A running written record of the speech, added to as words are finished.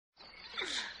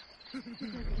Hey,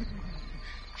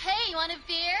 you want a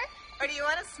beer? Or do you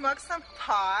want to smoke some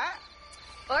pot?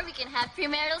 Or we can have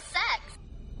premarital sex.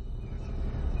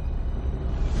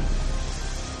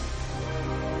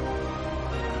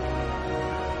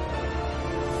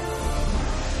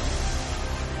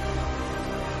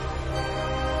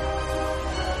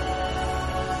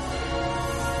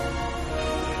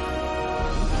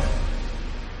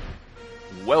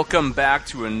 Welcome back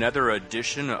to another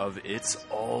edition of It's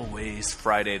Always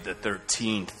Friday the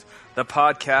 13th, the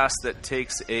podcast that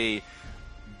takes a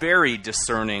very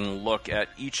discerning look at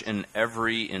each and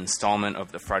every installment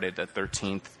of the Friday the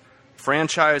 13th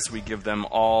franchise. We give them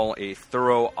all a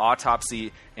thorough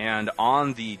autopsy, and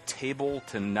on the table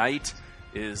tonight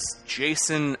is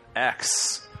Jason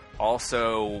X,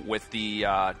 also with the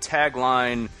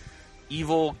tagline,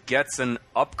 "Evil gets an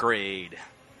upgrade."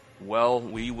 Well,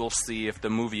 we will see if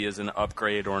the movie is an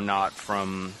upgrade or not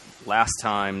from last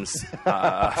time's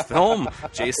film,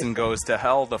 Jason Goes to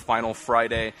Hell, The Final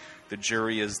Friday. The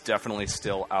jury is definitely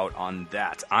still out on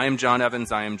that. I am John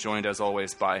Evans. I am joined, as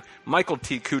always, by Michael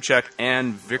T. Kuchek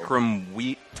and Vikram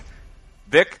Wheat.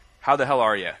 Vic, how the hell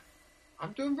are you?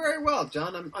 I'm doing very well,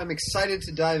 John. I'm excited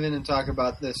to dive in and talk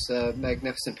about this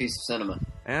magnificent piece of cinema.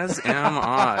 As am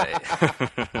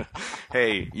I.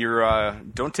 Hey, you're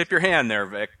don't tip your hand there,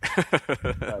 Vic.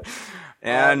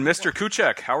 And Mr.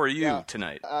 Kuchek, how are you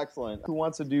tonight? Excellent. Who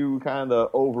wants to do kind of the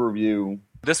overview?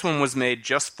 This one was made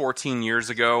just 14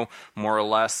 years ago, more or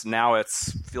less. Now it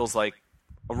feels like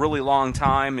a really long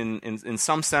time in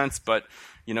some sense, but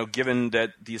you know, given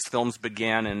that these films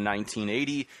began in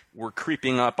 1980, we're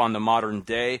creeping up on the modern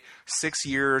day. 6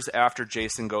 years after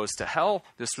Jason Goes to Hell,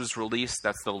 this was released.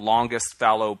 That's the longest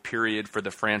fallow period for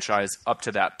the franchise up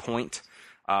to that point.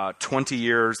 20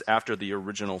 years after the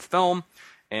original film.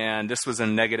 And this was a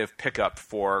negative pickup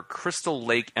for Crystal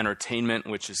Lake Entertainment,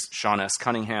 which is Sean S.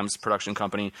 Cunningham's production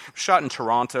company. Shot in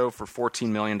Toronto for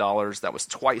 $14 million. That was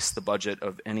twice the budget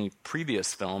of any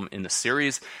previous film in the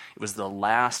series. It was the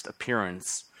last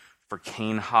appearance for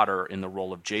Kane Hodder in the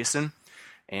role of Jason.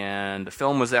 And the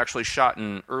film was actually shot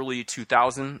in early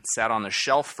 2000, sat on the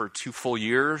shelf for 2 full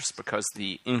years because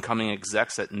the incoming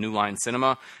execs at New Line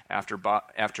Cinema, after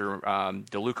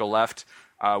DeLuca left,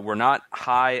 were not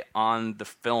high on the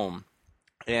film,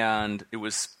 and it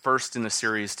was first in the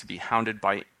series to be hounded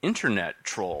by internet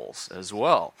trolls as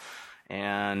well.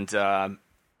 And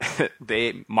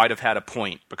they might have had a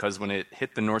point, because when it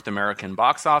hit the North American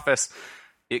box office,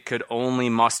 it could only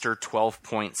muster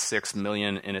 $12.6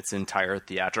 million in its entire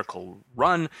theatrical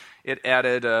run. It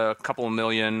added a couple of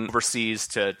million overseas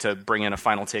to bring in a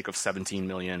final take of $17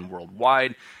 million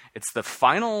worldwide. It's the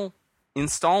final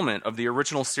installment of the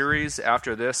original series.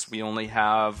 After this, we only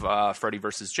have Freddy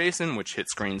vs. Jason, which hit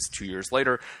screens 2 years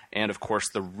later, and of course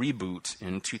the reboot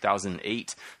in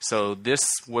 2008. So this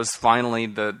was finally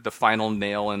the final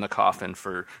nail in the coffin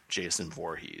for Jason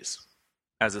Voorhees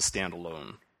as a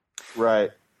standalone.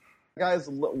 Right. Guys,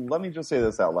 let me just say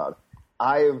this out loud.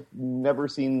 I've never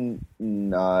seen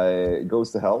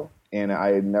Goes to Hell, and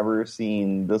I had never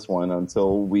seen this one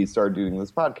until we started doing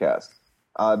this podcast.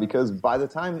 Because by the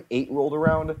time 8 rolled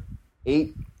around,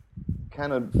 8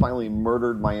 kind of finally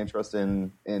murdered my interest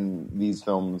in these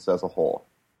films as a whole.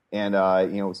 And,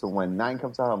 so when 9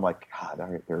 comes out, I'm like,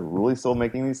 God, they're really still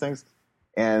making these things?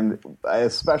 And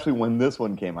especially when this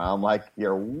one came out, I'm like, yeah,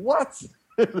 what?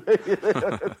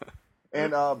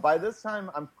 And by this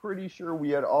time, I'm pretty sure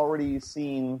we had already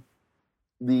seen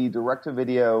the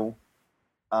direct-to-video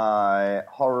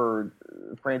horror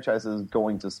franchises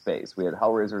going to space. We had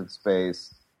Hellraiser in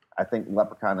space. I think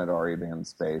Leprechaun had already been in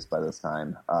space by this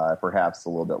time, perhaps a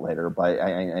little bit later. But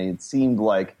it seemed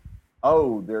like,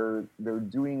 they're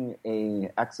doing a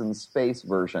X in space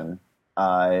version.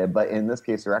 But in this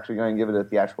case, they're actually going to give it a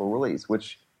theatrical release,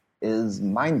 which is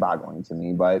mind-boggling to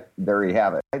me. But there you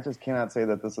have it. I just cannot say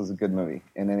that this is a good movie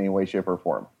in any way, shape, or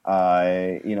form.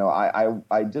 I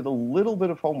did a little bit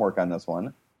of homework on this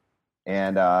one.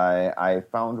 And I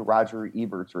found Roger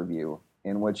Ebert's review,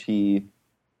 in which he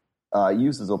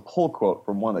uses a pull quote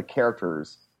from one of the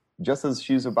characters. Just as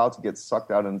she's about to get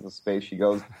sucked out into space, she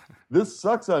goes, "This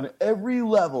sucks on every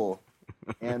level."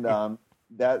 And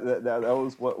that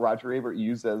was what Roger Ebert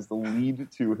used as the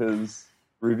lead to his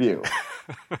review.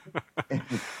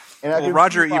 Well,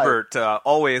 Roger Ebert,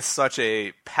 always such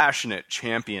a passionate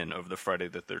champion of the Friday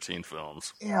the 13th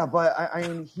films. Yeah, but I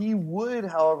mean, he would,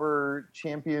 however,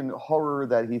 champion horror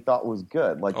that he thought was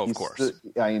good. Like, of course.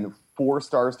 4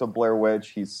 stars to Blair Witch.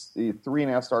 He's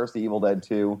 3.5 stars to Evil Dead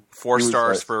 2. 4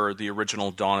 stars for the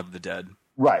original Dawn of the Dead.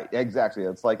 Right, exactly.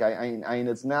 It's like I mean,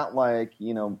 it's not like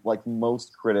like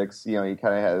most critics. He kind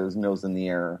of had his nose in the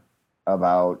air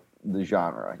about the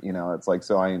genre. You know, it's like,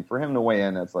 so I mean, for him to weigh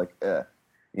in, it's like, you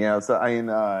know. So I mean,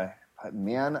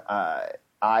 man,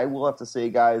 I will have to say,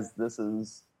 guys, this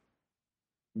is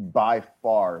by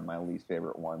far my least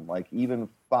favorite one. Like, even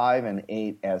 5 and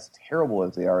 8, as terrible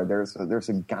as they are, there's a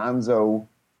gonzo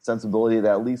sensibility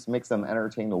that at least makes them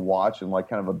entertaining to watch in like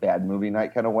kind of a bad movie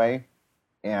night kind of way.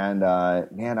 And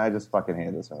man, I just fucking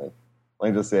hate this movie. Let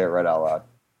me just say it right out loud.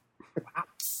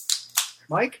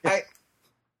 Mike,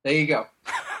 there you go.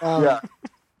 Yeah.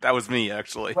 That was me,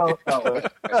 actually. Well,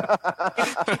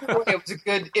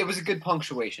 it was a good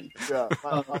punctuation. Yeah.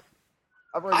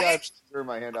 I've already got a in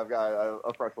my hand. I've got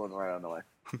a fresh one right on the way.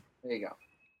 There you go.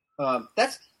 I'm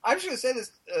just going to say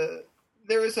this.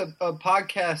 There is a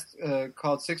podcast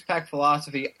called Six Pack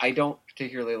Philosophy. I don't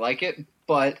particularly like it,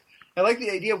 but I like the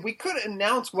idea. We could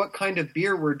announce what kind of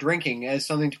beer we're drinking as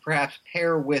something to perhaps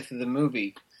pair with the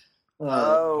movie. A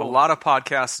lot of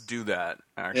podcasts do that,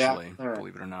 actually, right.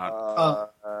 Believe it or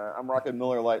not. I'm rocking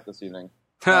Miller Lite this evening.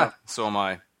 So am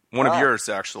I. One of yours,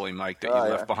 actually, Mike, that you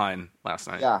left behind last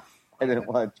night. Yeah, I didn't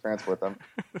want to transport them.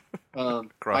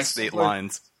 Across state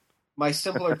lines. My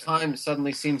simpler time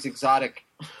suddenly seems exotic.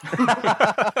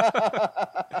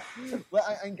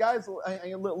 And guys,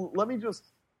 let me just,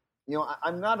 you know,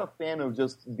 I'm not a fan of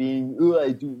just being, oh,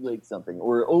 I do like something,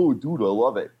 or, oh, dude, I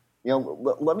love it. You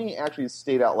know, let me actually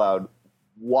state out loud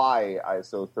why I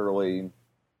so thoroughly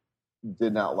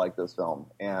did not like this film.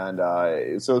 And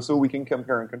so we can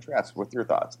compare and contrast with your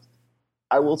thoughts.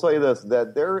 I will tell you this,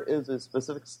 that there is a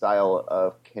specific style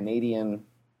of Canadian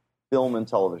film and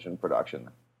television production.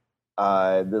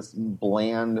 This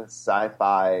bland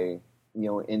sci-fi, you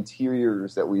know,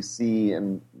 interiors that we see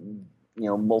in, you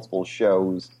know, multiple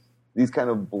shows. These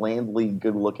kind of blandly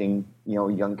good-looking, you know,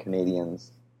 young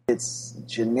Canadians. It's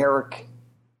generic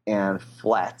and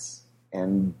flat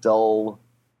and dull.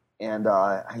 And,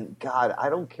 God, I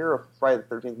don't care if Friday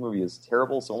the 13th movie is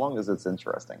terrible so long as it's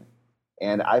interesting.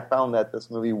 And I found that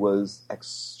this movie was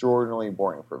extraordinarily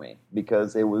boring for me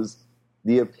because it was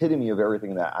the epitome of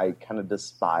everything that I kind of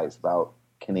despise about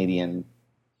Canadian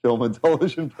film and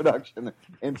television production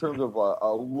in terms of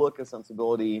a look, a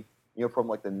sensibility, you know, from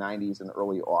like the 90s and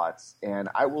early aughts. And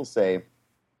I will say,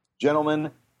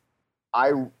 gentlemen,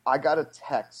 I got a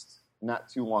text not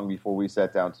too long before we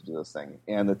sat down to do this thing,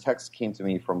 and the text came to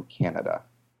me from Canada.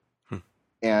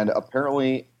 And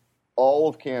apparently all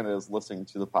of Canada is listening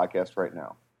to the podcast right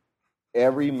now.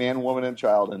 Every man, woman, and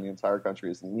child in the entire country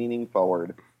is leaning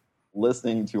forward,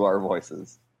 listening to our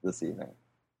voices this evening.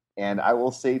 And I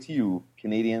will say to you,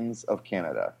 Canadians of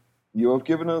Canada, you have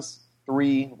given us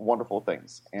 3 wonderful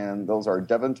things, and those are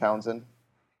Devin Townsend,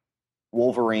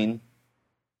 Wolverine,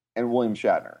 and William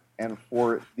Shatner. And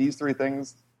for these 3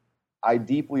 things, I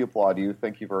deeply applaud you.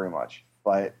 Thank you very much.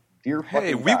 But dear fucking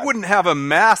hey, we God, wouldn't have a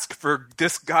mask for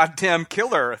this goddamn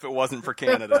killer if it wasn't for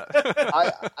Canada.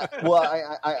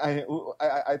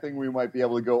 I think we might be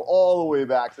able to go all the way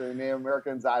back to the Native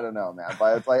Americans. I don't know, man.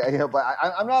 But it's like,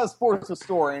 I'm not a sports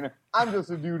historian. I'm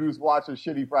just a dude who's watched a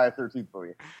shitty Friday the 13th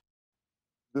movie.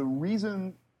 The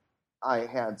reason I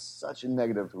had such a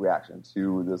negative reaction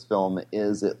to this film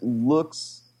is it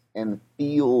looks and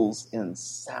feels and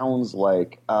sounds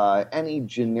like any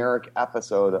generic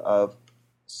episode of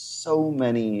so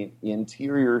many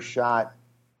interior shot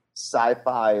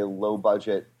sci-fi low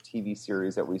budget TV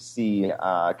series that we see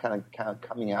kind of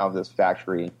coming out of this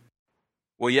factory.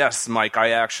 Well, yes, Mike,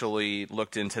 I actually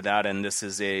looked into that, and this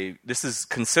is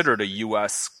considered a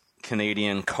U.S.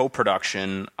 Canadian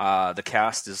co-production. The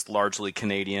cast is largely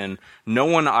Canadian. No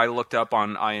one I looked up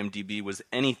on IMDb was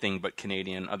anything but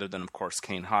Canadian, other than, of course,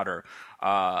 Kane Hodder.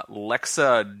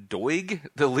 Lexa Doig,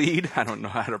 the lead, I don't know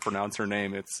how to pronounce her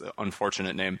name, it's an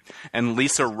unfortunate name, and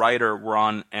Lisa Ryder were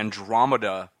on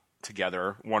Andromeda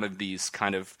together, one of these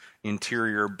kind of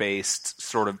interior-based,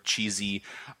 sort of cheesy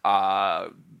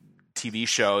TV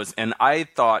shows. And I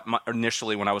thought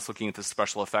initially when I was looking at the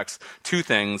special effects, 2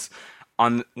 things.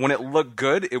 When it looked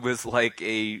good, it was like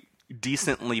a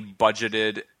decently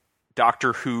budgeted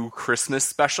Doctor Who Christmas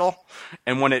special.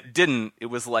 And when it didn't, it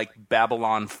was like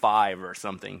Babylon 5 or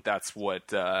something. That's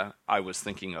what I was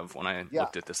thinking of when I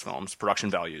looked at this film's production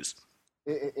values.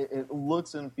 It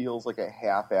looks and feels like a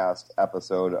half-assed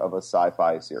episode of a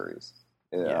sci-fi series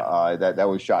that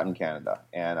was shot in Canada.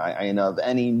 And I know of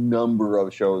any number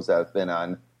of shows that have been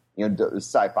on, you know,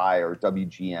 Sci-Fi or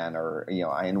WGN or, you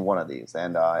know, in one of these.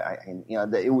 And,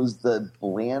 it was the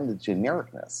bland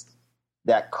genericness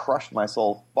that crushed my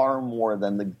soul far more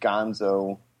than the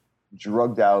gonzo,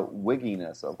 drugged-out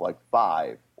wigginess of, like,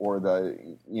 5 or the,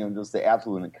 you know, just the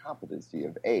absolute incompetency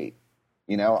of 8.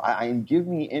 You know, give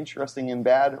me interesting and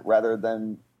bad rather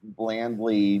than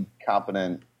blandly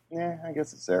competent, Yeah, I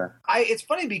guess it's there. It's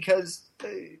funny because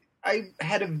I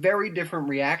had a very different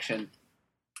reaction.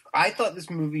 I thought this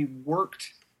movie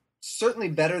worked certainly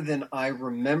better than I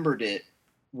remembered it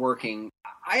working.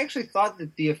 I actually thought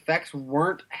that the effects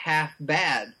weren't half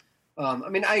bad. I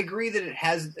mean, I agree that it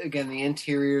has, again, the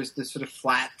interiors, the sort of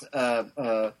flat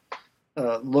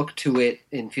look to it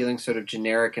and feeling sort of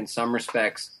generic in some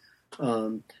respects.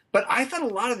 But I thought a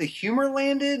lot of the humor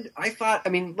landed. I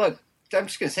mean, look, I'm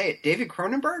just going to say it. David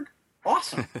Cronenberg?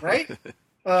 Awesome, right?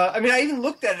 I mean, I even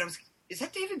looked at it. I was, is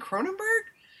that David Cronenberg?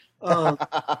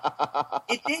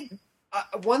 It did.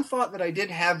 One thought that I did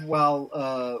have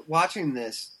while watching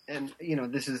this, and, you know,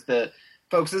 this is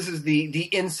the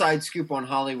inside scoop on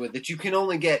Hollywood that you can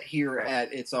only get here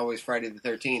at It's Always Friday the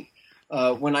 13th.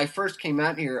 When I first came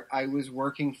out here, I was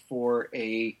working for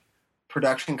a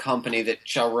production company that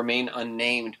shall remain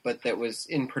unnamed, but that was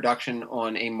in production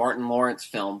on a Martin Lawrence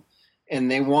film. And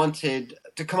they wanted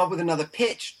to come up with another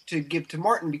pitch to give to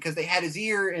Martin because they had his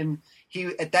ear, and he,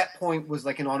 at that point, was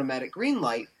like an automatic green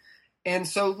light. And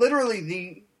so literally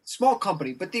the small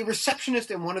company, but the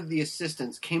receptionist and one of the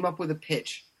assistants came up with a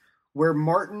pitch where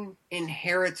Martin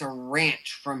inherits a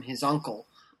ranch from his uncle.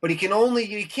 But he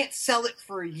can't sell it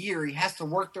for a year. He has to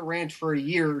work the ranch for a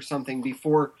year or something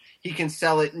before he can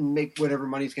sell it and make whatever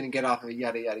money he's going to get off of it,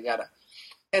 yada, yada, yada.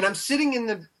 And I'm sitting in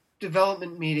the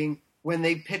development meeting when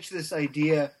they pitch this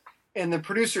idea, and the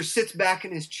producer sits back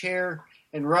in his chair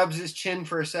and rubs his chin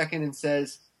for a second and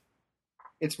says,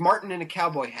 "It's Martin in a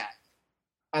cowboy hat.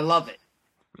 I love it."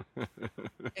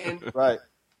 And Right.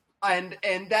 And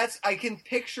that's, I can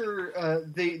picture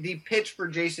the pitch for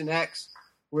Jason X,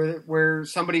 where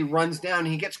somebody runs down and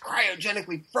he gets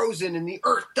cryogenically frozen and the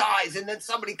earth dies, and then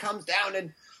somebody comes down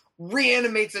and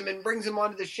reanimates him and brings him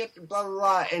onto the ship and blah, blah,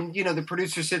 blah. And, you know, the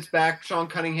producer sits back, Sean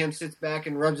Cunningham sits back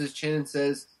and rubs his chin and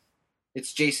says,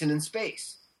 "It's Jason in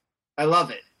space. I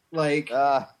love it." Like,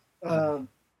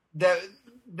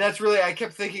 that's really, I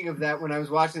kept thinking of that when I was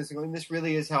watching this and going, this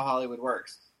really is how Hollywood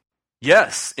works.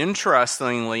 Yes,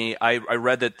 interestingly, I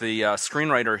read that the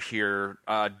screenwriter here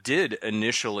did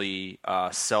initially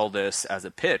sell this as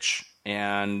a pitch,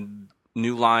 and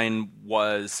New Line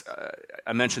was.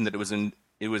 I mentioned that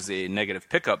it was a negative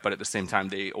pickup, but at the same time,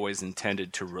 they always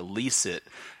intended to release it,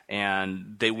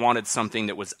 and they wanted something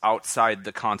that was outside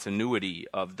the continuity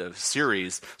of the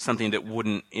series, something that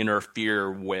wouldn't interfere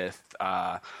with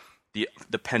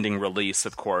the pending release,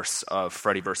 of course, of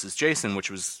Freddy vs. Jason, which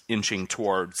was inching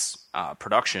towards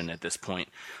production at this point.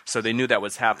 So they knew that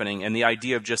was happening, and the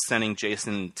idea of just sending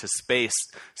Jason to space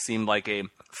seemed like a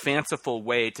fanciful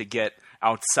way to get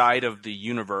outside of the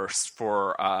universe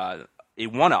for a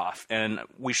one-off. And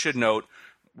we should note,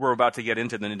 we're about to get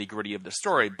into the nitty-gritty of the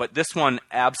story, but this one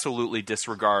absolutely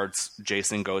disregards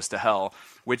Jason Goes to Hell,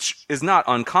 which is not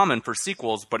uncommon for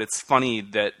sequels, but it's funny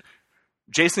that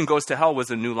Jason Goes to Hell was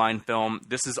a New Line film.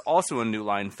 This is also a New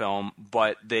Line film,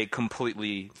 but they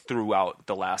completely threw out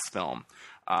the last film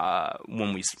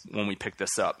when we picked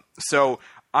this up. So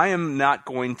I am not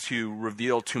going to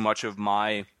reveal too much of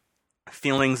my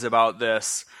feelings about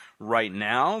this right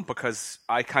now, because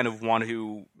I kind of want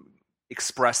to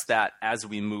express that as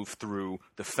we move through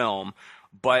the film.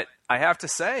 But I have to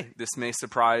say, this may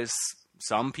surprise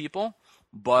some people,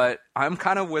 but I'm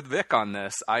kind of with Vic on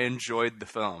this. I enjoyed the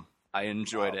film. I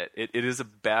enjoyed it. It is a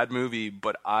bad movie,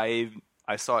 but I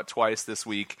saw it twice this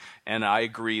week, and I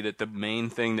agree that the main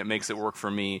thing that makes it work for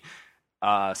me,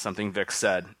 something Vic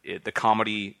said, the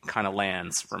comedy kind of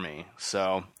lands for me.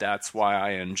 So that's why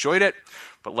I enjoyed it.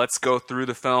 But let's go through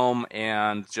the film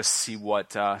and just see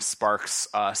what sparks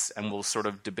us, and we'll sort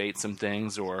of debate some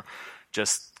things or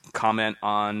just comment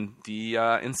on the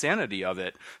insanity of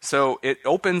it. So it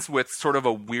opens with sort of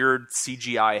a weird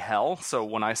CGI hell. So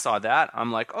when I saw that,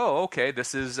 I'm like, oh, okay,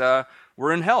 this is,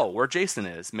 we're in hell where Jason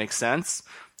is. Makes sense.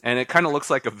 And it kind of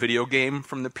looks like a video game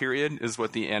from the period is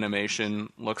what the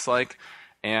animation looks like.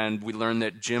 And we learned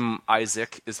that Jim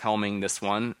Isaac is helming this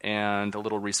one, and a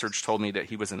little research told me that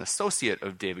he was an associate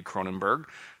of David Cronenberg.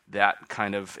 That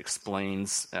kind of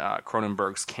explains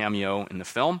Cronenberg's cameo in the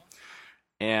film.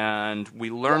 And we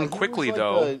learn quickly,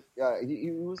 though. He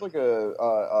was like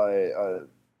a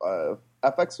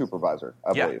FX supervisor,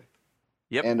 I believe.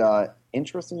 Yep. And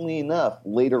interestingly enough,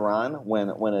 later on, when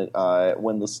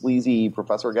the sleazy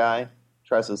professor guy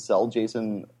tries to sell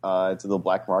Jason to the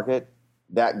black market,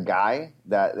 that guy,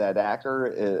 that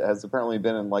actor, has apparently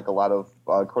been in like a lot of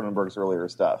Cronenberg's earlier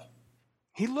stuff.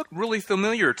 He looked really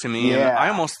familiar to me, and I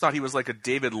almost thought he was like a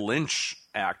David Lynch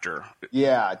actor.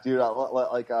 Yeah, dude.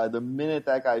 The minute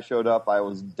that guy showed up, I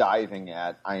was diving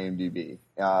at IMDb.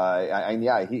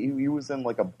 He was in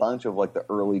like a bunch of like the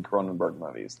early Cronenberg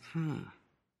movies.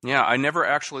 Yeah, I never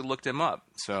actually looked him up,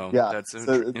 so that's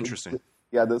interesting.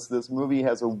 Yeah, this movie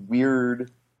has a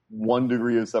weird 1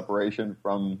 degree of separation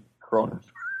from Cronenberg.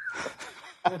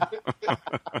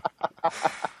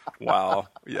 Wow.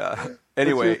 Yeah.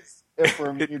 Anyway, it's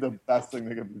for me the best thing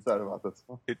that can be said about this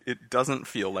one. It doesn't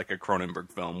feel like a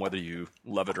Cronenberg film, whether you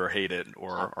love it or hate it,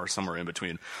 or somewhere in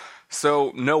between.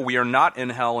 So, no, we are not in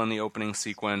hell in the opening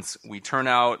sequence. We turn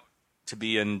out to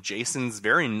be in Jason's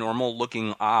very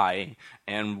normal-looking eye,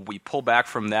 and we pull back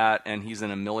from that, and he's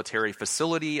in a military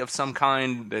facility of some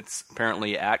kind that's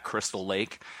apparently at Crystal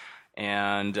Lake.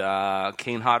 And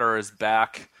Kane Hodder is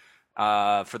back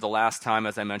for the last time,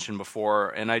 as I mentioned before.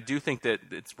 And I do think that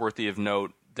it's worthy of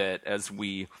note that as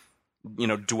we,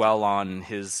 dwell on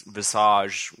his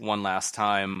visage one last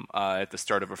time at the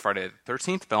start of a Friday the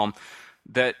 13th film,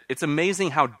 that it's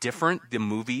amazing how different the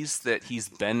movies that he's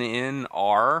been in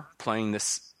are, playing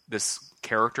this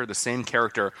character, the same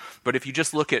character. But if you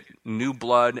just look at New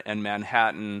Blood and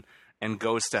Manhattan and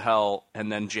Goes to Hell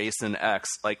and then Jason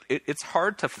X, it's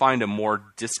hard to find a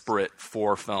more disparate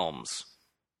 4 films.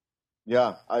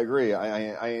 Yeah, I agree.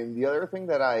 I the other thing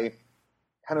that I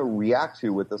kind of react to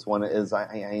with this one is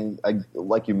I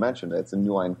like you mentioned, it's a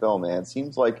New Line film, and it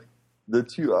seems like the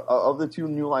two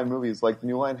New Line movies, like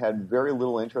New Line had very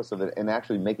little interest of it in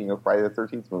actually making a Friday the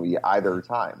 13th movie either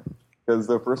time. Because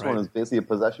the first one is basically a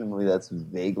possession movie that's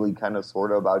vaguely kind of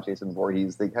sort of about Jason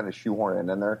Voorhees. They kind of shoehorn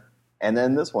it in there. And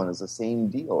then this one is the same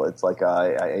deal. It's like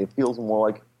it feels more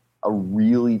like a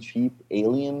really cheap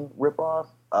Alien ripoff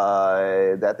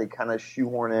that they kind of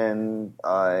shoehorn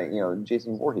in,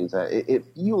 Jason Voorhees. It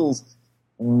feels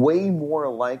way more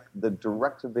like the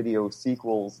direct-to-video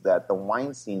sequels that the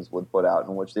Weinsteins would put out,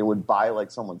 in which they would buy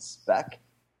someone's spec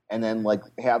and then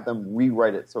have them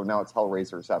rewrite it so now it's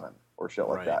Hellraiser 7 or shit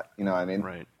like that. You know what I mean?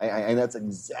 Right. And that's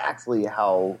exactly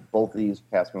how both of these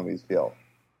past movies feel.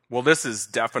 Well, this is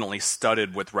definitely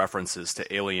studded with references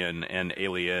to Alien and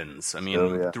Aliens. I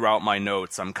mean, throughout my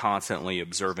notes, I'm constantly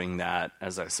observing that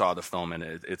as I saw the film, and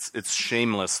it's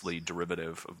shamelessly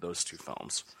derivative of those two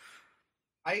films.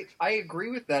 I agree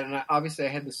with that, and obviously I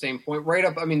had the same point right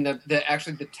up. I mean,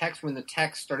 the text, when the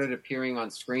text started appearing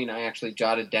on screen, I actually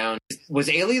jotted down. Was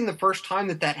Alien the first time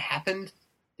that happened?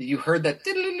 That you heard that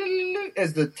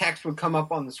as the text would come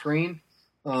up on the screen?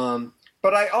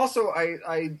 But I also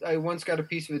I once got a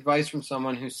piece of advice from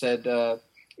someone who said,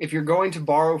 if you're going to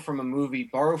borrow from a movie,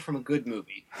 borrow from a good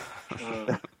movie.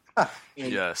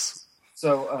 Yes.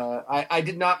 So I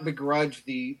did not begrudge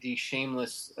the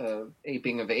shameless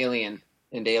aping of Alien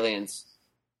and Aliens.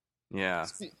 Yeah.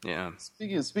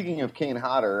 Speaking of Kane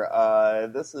Hodder,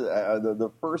 this is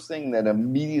the first thing that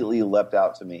immediately leapt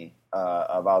out to me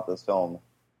about this film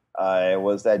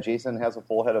was that Jason has a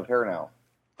full head of hair now.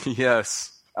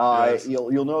 Yes. Yes.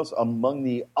 You'll notice among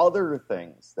the other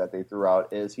things that they threw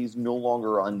out is he's no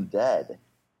longer undead.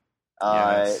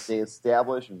 Yes. They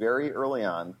established very early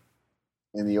on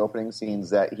in the opening scenes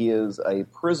that he is a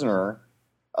prisoner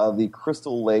of the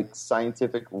Crystal Lake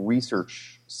Scientific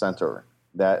Research Center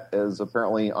that is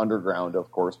apparently underground,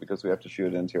 of course, because we have to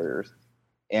shoot interiors.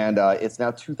 And it's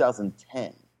now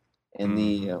 2010 in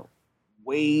the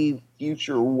way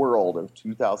future world of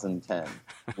 2010,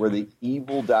 where the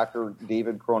evil Dr.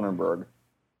 David Cronenberg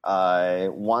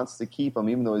wants to keep him,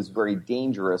 even though he's very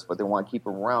dangerous, but they want to keep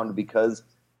him around because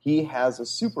he has a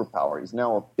superpower. He's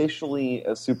now officially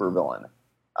a supervillain.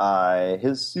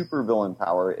 His supervillain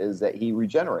power is that he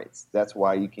regenerates. That's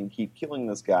why you can keep killing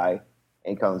this guy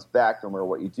and he comes back no matter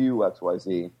what you do, X, Y,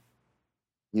 Z.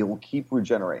 He will keep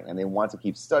regenerating, and they want to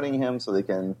keep studying him so they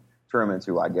can turn him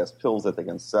into, I guess, pills that they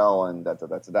can sell and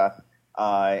da-da-da-da-da.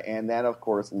 And that, of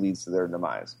course, leads to their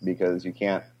demise because you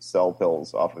can't sell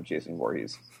pills off of Jason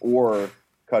Voorhees or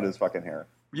cut his fucking hair.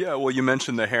 Yeah, well, you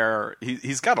mentioned the hair.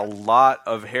 He's got a lot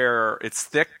of hair. It's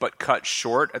thick but cut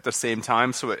short at the same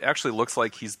time, so it actually looks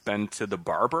like he's been to the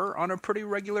barber on a pretty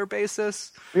regular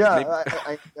basis. Yeah,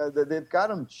 they've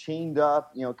got him chained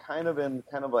up, kind of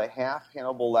a half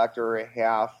Hannibal Lecter,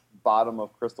 half bottom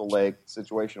of Crystal Lake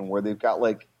situation where they've got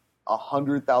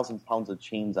 100,000 pounds of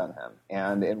chains on him.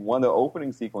 And in one of the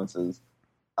opening sequences,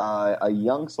 a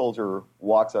young soldier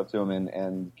walks up to him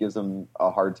and gives him a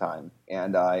hard time.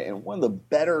 And in one of the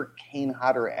better Kane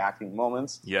Hodder acting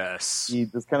moments, yes, he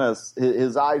just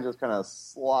his eye just kind of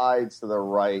slides to the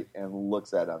right and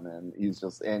looks at him, and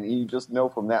you just know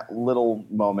from that little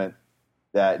moment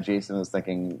that Jason is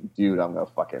thinking, dude, I'm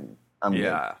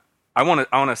yeah. I want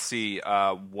to see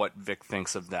what Vic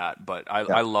thinks of that, but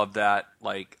I love that.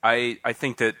 I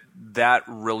think that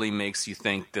really makes you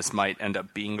think this might end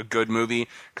up being a good movie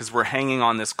because we're hanging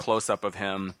on this close up of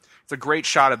him It's a great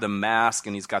shot of the mask,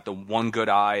 and he's got the one good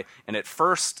eye. And at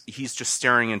first, he's just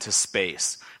staring into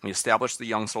space. We establish the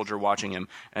young soldier watching him,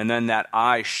 and then that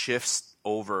eye shifts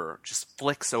over, just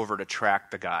flicks over to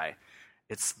track the guy.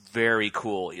 It's very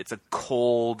cool. It's a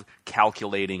cold,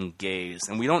 calculating gaze.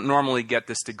 And we don't normally get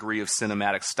this degree of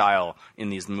cinematic style in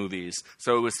these movies.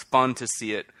 So it was fun to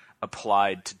see it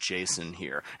applied to Jason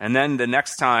here. And then the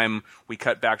next time we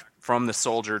cut back from the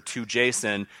soldier to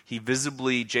Jason,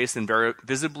 Jason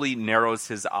visibly narrows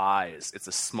his eyes. It's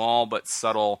a small but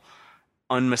subtle,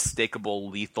 unmistakable,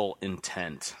 lethal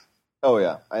intent. Oh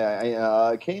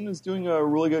yeah, Kane is doing a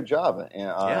really good job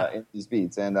in these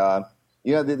beats. And the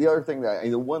other thing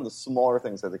one of the smaller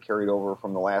things that they carried over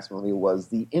from the last movie was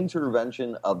the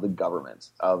intervention of the government,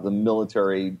 of the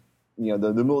military,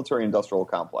 the military-industrial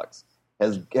complex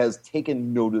has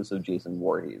taken notice of Jason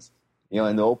Voorhees.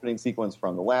 In the opening sequence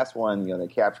from the last one, they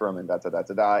capture him and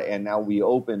da-da-da-da-da, and now we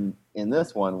open in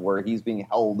this one where he's being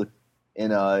held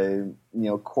in a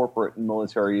corporate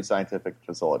military scientific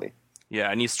facility. Yeah,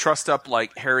 and he's trussed up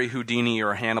like Harry Houdini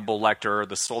or Hannibal Lecter.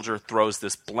 The soldier throws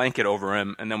this blanket over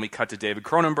him, and then we cut to David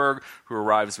Cronenberg, who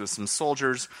arrives with some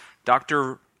soldiers.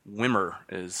 Dr. Wimmer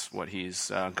is what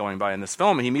he's going by in this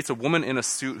film. He meets a woman in a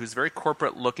suit who's very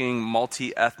corporate-looking,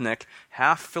 multi-ethnic,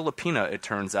 half Filipina, it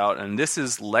turns out. And this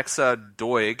is Lexa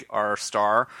Doig, our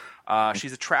star.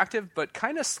 She's attractive, but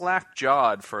kind of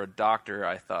slack-jawed for a doctor,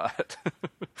 I thought.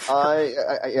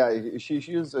 She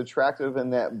is attractive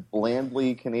in that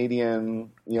blandly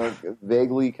Canadian,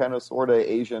 vaguely kind of sort of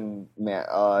Asian man.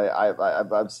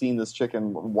 I've seen this chick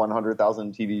in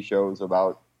 100,000 TV shows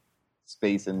about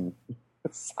space and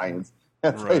science.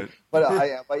 Right.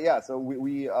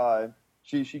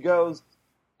 She goes,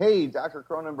 hey, Dr.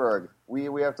 Cronenberg,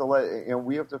 we have to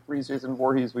we have to freeze Jason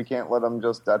Voorhees. We can't let him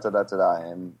just da-da-da-da-da.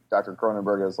 And Dr.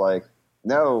 Cronenberg is like,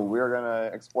 no, we're going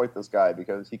to exploit this guy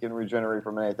because he can regenerate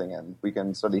from anything and we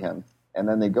can study him. And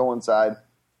then they go inside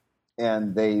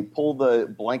and they pull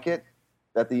the blanket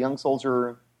that the young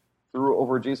soldier threw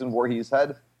over Jason Voorhees'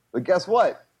 head. But guess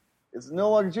what? It's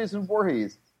no longer Jason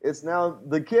Voorhees. It's now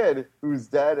the kid who's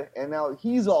dead, and now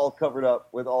he's all covered up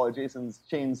with all of Jason's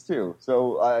chains too.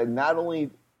 So not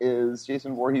only is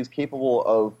Jason Voorhees capable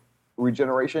of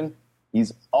regeneration,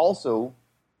 he's also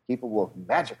capable of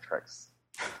magic tricks.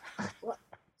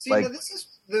 See, this is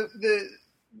the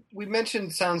we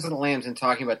mentioned Silence of the Lambs in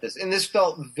talking about this, and this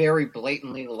felt very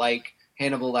blatantly like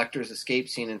Hannibal Lecter's escape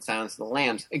scene in Silence of the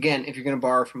Lambs. Again, if you're going to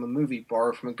borrow from a movie,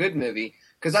 borrow from a good movie,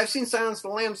 because I've seen Silence of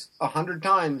the Lambs 100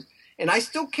 times. And I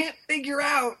still can't figure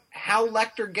out how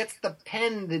Lecter gets the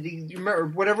pen or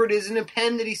whatever it is in a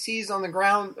pen that he sees on the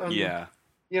ground. On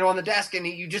the desk, and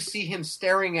you just see him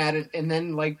staring at it, and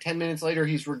then 10 minutes later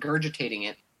he's regurgitating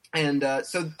it. And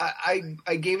so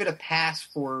I gave it a pass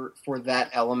for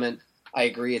that element. I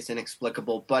agree it's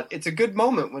inexplicable, but it's a good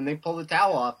moment when they pull the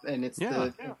towel off, and it's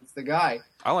the guy.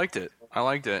 I liked it.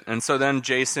 And so then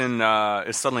Jason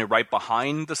is suddenly right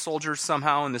behind the soldiers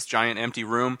somehow in this giant empty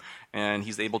room, and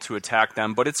he's able to attack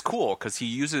them. But it's cool because he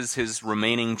uses his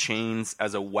remaining chains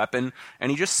as a weapon,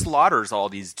 and he just slaughters all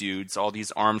these dudes, all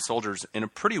these armed soldiers, in a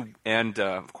pretty, and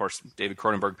of course David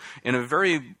Cronenberg, in a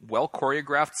very well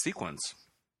choreographed sequence.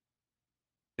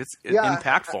 It's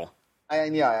impactful.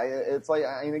 It's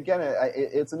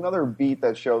another beat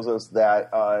that shows us that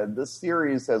this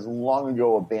series has long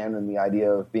ago abandoned the idea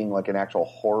of being like an actual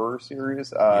horror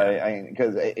series,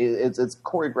 because it's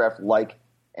choreographed like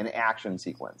an action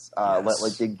sequence.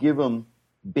 Like they give him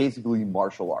basically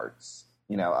martial arts.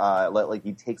 Like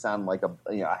he takes on like a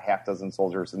half dozen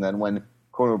soldiers, and then when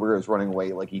Cronenberg is running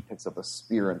away, like he picks up a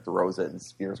spear and throws it and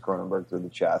spears Cronenberg through the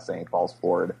chest, and he falls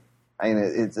forward.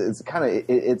 It's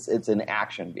an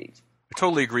action beat. I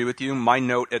totally agree with you. My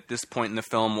note at this point in the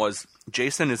film was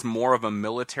Jason is more of a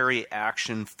military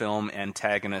action film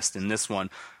antagonist in this one.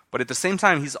 But at the same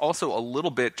time, he's also a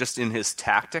little bit just in his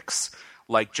tactics,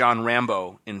 like John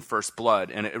Rambo in First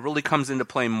Blood. And it really comes into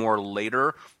play more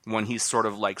later when he's sort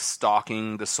of like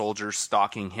stalking the soldiers,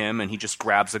 stalking him, and he just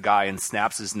grabs a guy and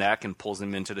snaps his neck and pulls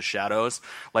him into the shadows.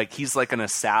 Like he's like an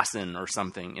assassin or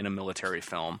something in a military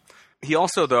film. He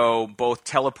also, though, both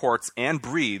teleports and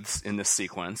breathes in this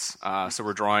sequence. So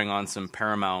we're drawing on some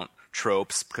Paramount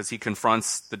tropes because he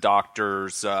confronts the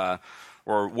doctors or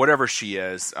whatever she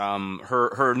is.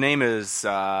 Her name is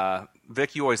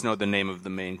Vic. You always know the name of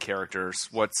the main characters.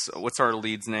 What's our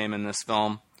lead's name in this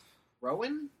film?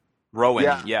 Rowan.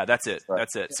 Yeah, that's it. Right.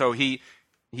 That's it. So he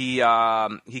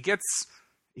gets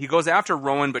He goes after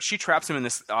Rowan, but she traps him in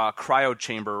this cryo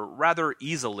chamber rather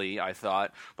easily, I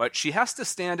thought. But she has to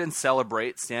stand and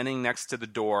celebrate, standing next to the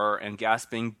door and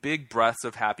gasping big breaths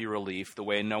of happy relief, the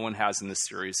way no one has in this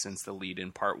series since the lead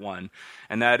in part 1.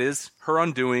 And that is her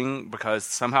undoing, because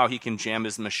somehow he can jam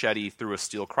his machete through a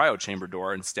steel cryo chamber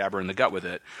door and stab her in the gut with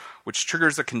it, which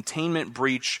triggers a containment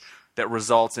breach that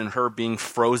results in her being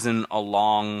frozen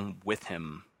along with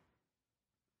him.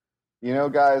 You know,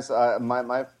 guys,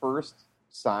 my first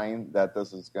sign that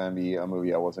this is going to be a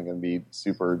movie I wasn't going to be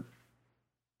super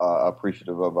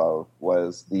appreciative of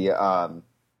was the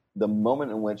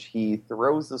moment in which he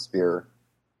throws the spear,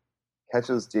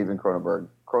 catches David Cronenberg.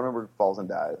 Cronenberg falls and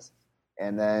dies,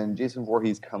 and then Jason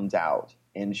Voorhees comes out,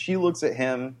 and she looks at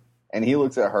him, and he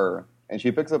looks at her, and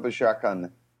she picks up a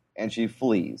shotgun, and she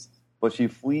flees. But she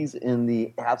flees in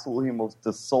the absolutely most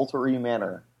desultory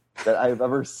manner that I've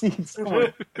ever seen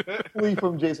someone flee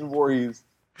from Jason Voorhees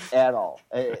at all.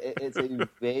 It's a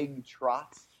vague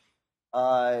trot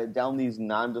down these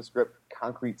nondescript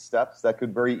concrete steps that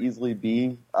could very easily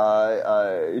be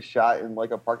shot in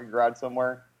like a parking garage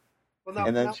somewhere. Well,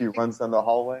 and then she runs down the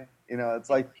hallway. You know, it's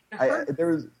like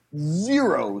there's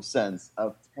zero sense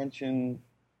of tension,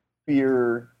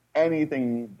 fear,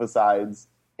 anything besides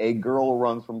a girl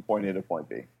runs from point A to point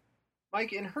B.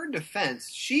 Mike, in her defense,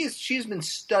 she's been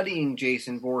studying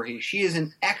Jason Voorhees. She is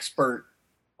an expert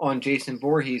on Jason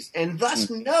Voorhees, and thus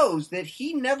knows that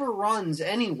he never runs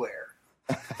anywhere.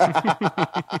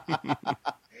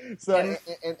 So,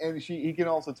 and he can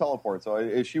also teleport. So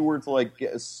if she were to like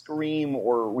scream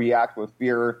or react with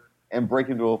fear and break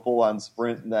into a full-on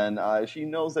sprint, then she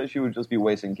knows that she would just be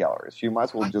wasting calories. She might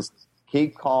as well just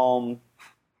keep calm,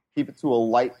 keep it to a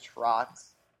light trot,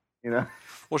 you know?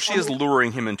 Well, she is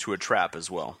luring him into a trap as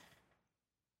well.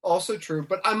 Also true,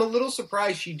 but I'm a little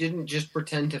surprised she didn't just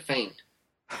pretend to faint.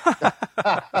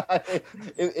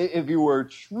 if you were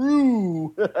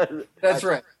true, that's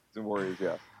right. Warriors,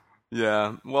 yeah.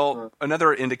 Yeah. Well,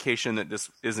 another indication that this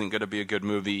isn't going to be a good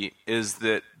movie is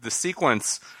that the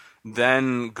sequence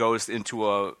then goes into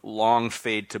a long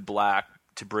fade to black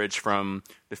to bridge from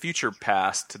the future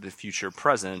past to the future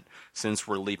present, since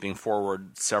we're leaping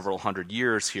forward several hundred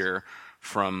years here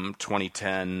from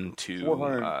 2010 to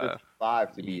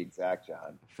 455 to be exact,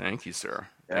 John. Thank you, sir.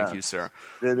 Yeah. Thank you, sir.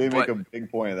 They make a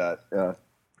big point of that. Yeah.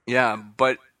 Yeah,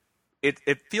 but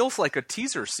it feels like a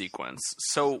teaser sequence.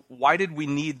 So why did we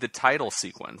need the title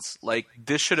sequence? Like,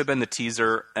 this should have been the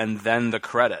teaser and then the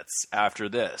credits after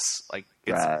this. Like,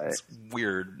 it's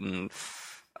weird. And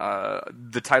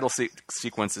the title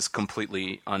sequence is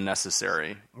completely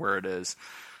unnecessary where it is.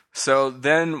 So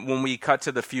then when we cut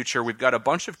to the future, we've got a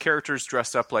bunch of characters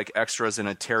dressed up like extras in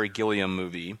a Terry Gilliam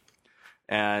movie.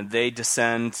 And they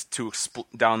descend to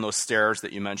down those stairs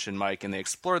that you mentioned, Mike, and they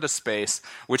explore the space,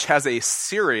 which has a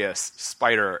serious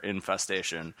spider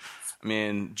infestation. I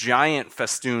mean, giant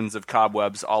festoons of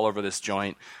cobwebs all over this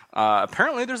joint.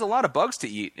 Apparently, there's a lot of bugs to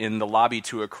eat in the lobby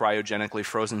to a cryogenically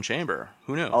frozen chamber.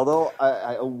 Who knew? Although,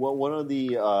 one of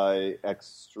the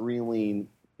extremely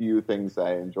few things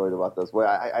I enjoyed about this,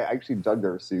 I actually dug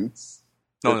their suits.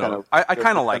 I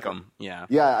kind of like them. Yeah.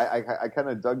 Yeah, I kind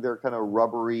of dug their kind of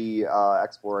rubbery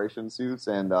exploration suits,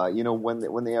 and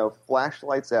when they have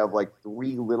flashlights that have like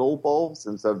 3 little bulbs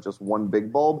instead of just one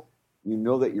big bulb, you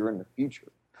know that you're in the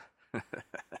future.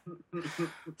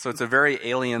 So it's a very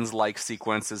Aliens-like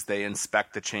sequence as they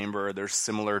inspect the chamber. There's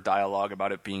similar dialogue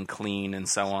about it being clean and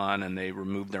so on, and they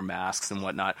remove their masks and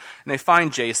whatnot. And they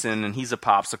find Jason, and he's a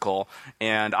popsicle,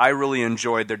 and I really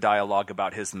enjoyed their dialogue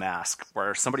about his mask,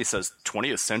 where somebody says,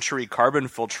 20th century carbon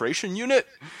filtration unit?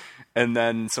 And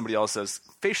then somebody else says,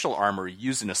 facial armor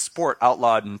used in a sport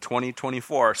outlawed in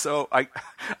 2024. So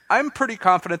I'm pretty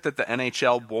confident that the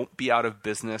NHL won't be out of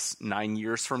business 9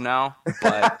 years from now.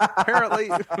 But apparently...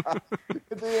 the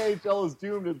NHL is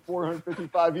doomed in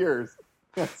 455 years.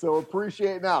 So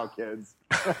appreciate now, kids.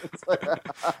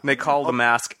 They call the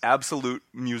mask absolute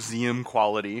museum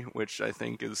quality, which I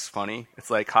think is funny. It's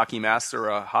like hockey masks are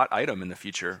a hot item in the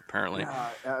future, apparently.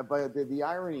 But the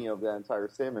irony of that entire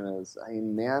statement is, I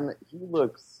mean, man, he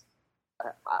looks...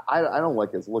 I don't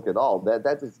like his look at all. That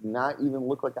does not even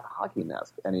look like a hockey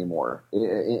mask anymore,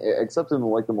 except in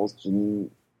like the most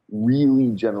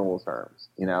really general terms,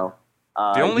 you know?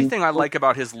 The only thing I like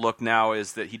about his look now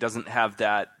is that he doesn't have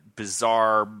that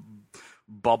bizarre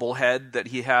bubble head that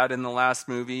he had in the last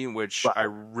movie, which I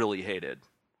really hated.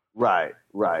 Right.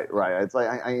 It's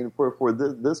like I mean, for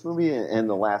this movie and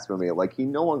the last movie, like he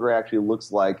no longer actually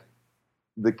looks like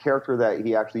the character that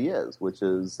he actually is, which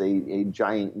is a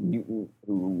giant mutant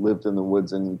who lived in the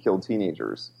woods and killed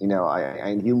teenagers. You know,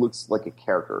 he looks like a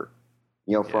character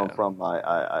from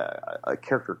a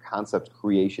character concept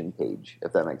creation page,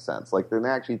 if that makes sense. Like, they're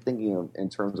not actually thinking in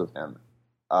terms of him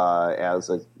as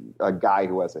a guy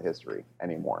who has a history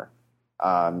anymore.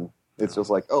 It's just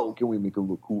like, oh, can we make him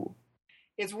look cool?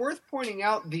 It's worth pointing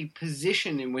out the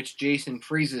position in which Jason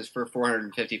freezes for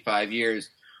 455 years,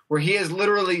 where he has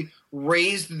literally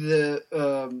raised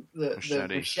the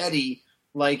machete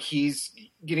like he's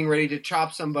getting ready to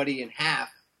chop somebody in half.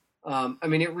 I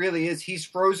mean, it really is. He's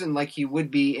frozen like he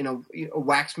would be in a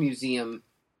wax museum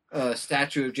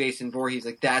statue of Jason Voorhees.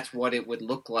 Like, that's what it would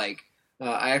look like.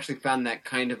 I actually found that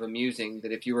kind of amusing.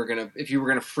 That if you were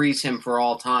gonna freeze him for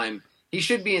all time, he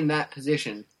should be in that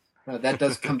position. That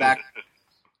does come back.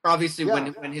 Obviously,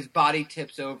 when his body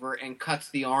tips over and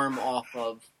cuts the arm off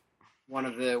of one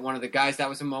of the guys, that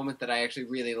was a moment that I actually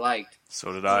really liked.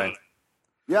 So did I.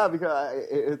 Yeah, because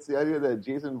it's the idea that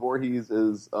Jason Voorhees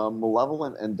is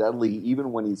malevolent and deadly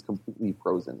even when he's completely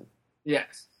frozen.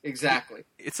 Yes, exactly.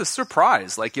 It's a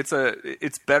surprise. Like,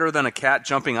 it's better than a cat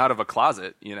jumping out of a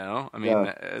closet, I mean,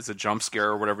 as a jump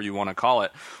scare or whatever you want to call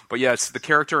it. But yes, the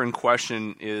character in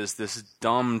question is this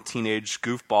dumb teenage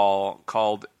goofball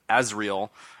called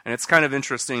Azrael, and it's kind of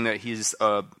interesting that he's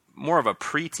more of a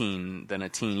preteen than a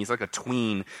teen. He's like a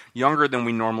tween, younger than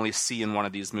we normally see in one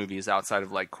of these movies outside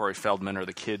of like Corey Feldman or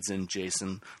the kids in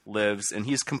Jason Lives, and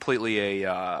he's completely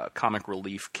a comic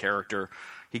relief character.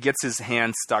 He gets his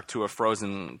hand stuck to a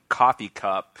frozen coffee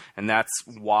cup, and that's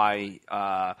why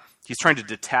he's trying to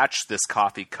detach this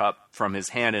coffee cup from his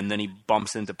hand, and then he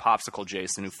bumps into Popsicle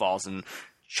Jason, who falls and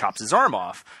chops his arm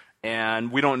off.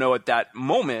 And we don't know at that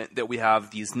moment that we have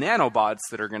these nanobots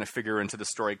that are going to figure into the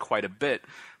story quite a bit,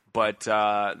 but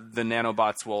the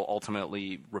nanobots will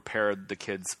ultimately repair the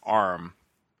kid's arm.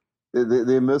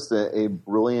 They missed a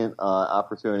brilliant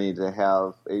opportunity to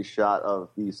have a shot of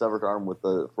the severed arm with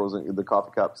the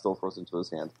coffee cup still frozen to his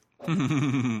hand.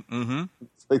 Mm-hmm.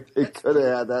 It's like they could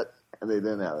have had that, and they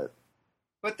didn't have it.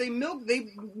 But they milk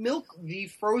the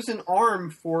frozen arm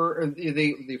for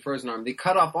the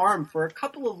cut off arm for a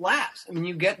couple of laps. I mean,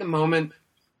 you get the moment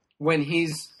when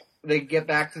they get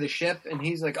back to the ship and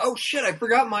he's like, "Oh shit, I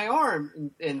forgot my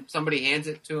arm," and somebody hands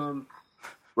it to him.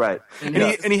 Right, and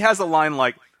he has a line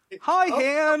like, "Hi,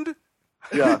 hand."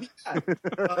 Yeah.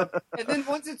 And then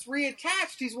once it's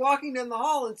reattached, he's walking down the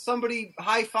hall and somebody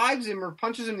high fives him or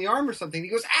punches him in the arm or something.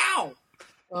 He goes, "Ow!"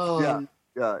 Yeah.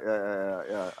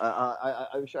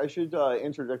 I should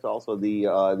interject also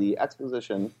the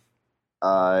exposition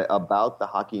about the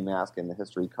hockey mask and the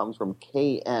history comes from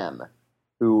KM,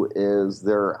 who is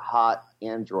their hot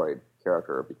android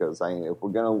character. Because if we're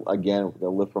gonna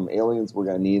live from aliens, we're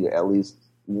gonna need at least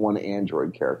one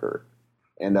android character.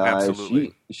 And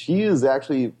she is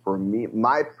actually, for me,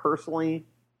 my personal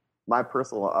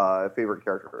favorite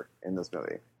character in this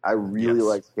movie. I really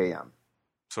liked KM.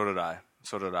 So did I.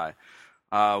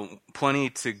 Plenty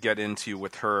to get into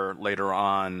with her later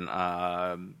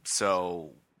on.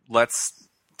 So let's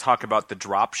talk about the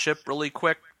dropship really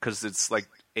quick, because it's like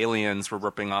Aliens. We're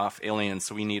ripping off Aliens,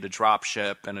 so we need a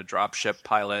dropship and a dropship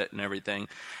pilot and everything.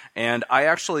 And I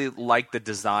actually like the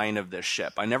design of this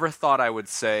ship. I never thought I would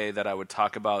say that I would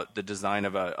talk about the design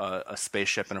of a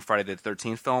spaceship in a Friday the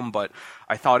 13th film, but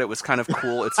I thought it was kind of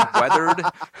cool. It's weathered.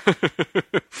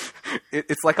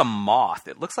 It's like a moth.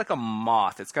 It looks like a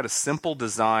moth. It's got a simple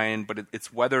design, but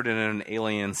it's weathered in an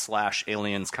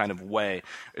alien/aliens kind of way.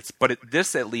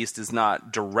 This at least is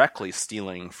not directly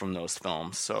stealing from those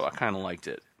films, so I kind of liked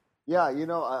it. Yeah,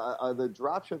 the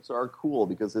dropships are cool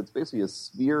because it's basically a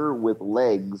sphere with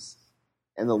legs,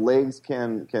 and the legs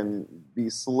can be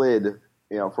slid,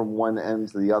 from one end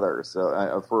to the other.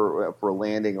 So for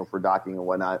landing or for docking and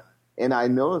whatnot. And I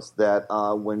noticed that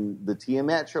when the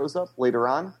Tiamat shows up later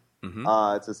on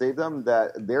to save them,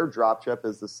 that their dropship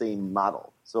is the same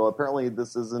model. So apparently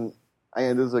this isn't.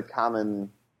 This is a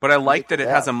common. But I like that it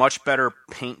has a much better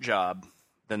paint job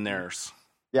than theirs.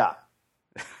 Yeah.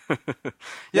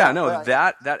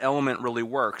 That element really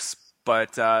works.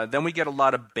 But then we get a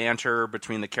lot of banter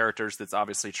between the characters that's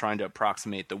obviously trying to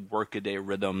approximate the workaday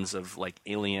rhythms of like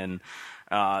Alien.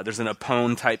 There's an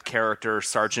Apone type character,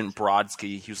 Sergeant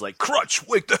Brodsky, who's like, "Crutch,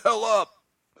 wake the hell up!"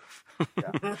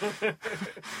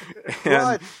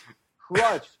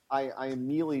 Crutch, I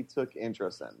immediately took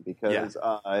interest in because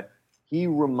he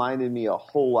reminded me a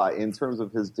whole lot in terms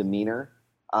of his demeanor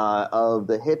of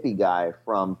the hippie guy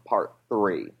from Part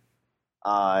 3.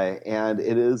 And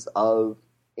it is of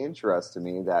interest to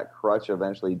me that Crutch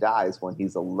eventually dies when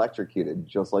he's electrocuted,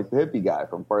 just like the hippie guy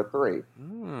from Part 3.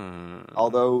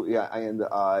 Although,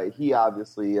 he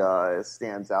obviously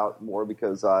stands out more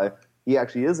because he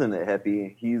actually isn't a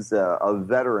hippie. He's a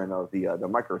veteran of the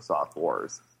Microsoft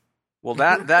Wars. Well,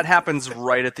 that happens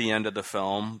right at the end of the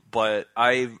film, but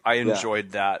I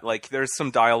enjoyed that. Like, there's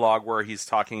some dialogue where he's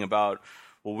talking about,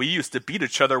 well, we used to beat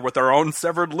each other with our own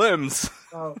severed limbs.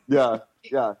 Yeah.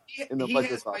 In the He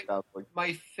has Microsoft conflict.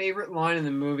 my favorite line in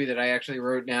the movie that I actually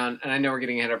wrote down, and I know we're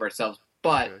getting ahead of ourselves,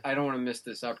 but Okay. I don't want to miss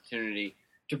this opportunity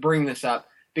to bring this up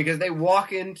because they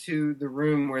walk into the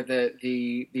room where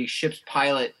the ship's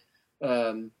pilot,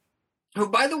 who,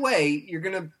 by the way, you're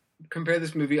going to compare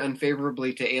this movie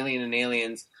unfavorably to Alien and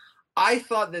Aliens. I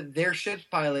thought that their ship's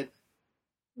pilot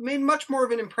made much more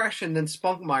of an impression than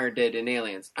Spunkmeyer did in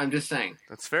Aliens. I'm just saying.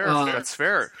 That's fair. That's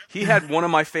fair. He had one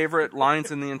of my favorite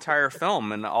lines in the entire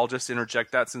film, and I'll just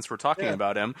interject that since we're talking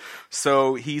about him.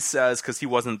 So he says, because he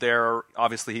wasn't there,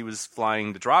 obviously he was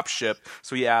flying the dropship,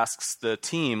 so he asks the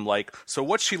team, like, so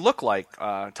what's she look like?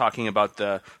 Talking about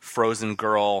the frozen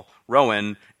girl,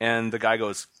 Rowan, and the guy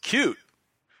goes, cute.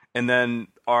 And then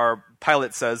our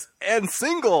pilot says, and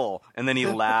single! And then he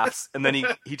laughs, and then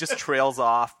he just trails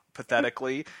off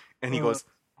pathetically, and he goes,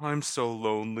 I'm so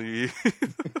lonely.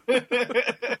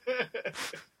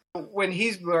 When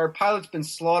our pilot's been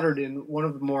slaughtered in one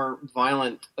of the more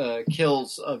violent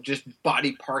kills of just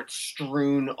body parts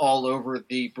strewn all over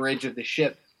the bridge of the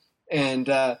ship, and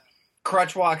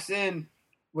Crutch walks in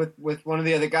with one of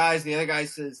the other guys, and the other guy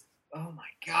says, oh my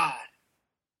God,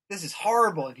 this is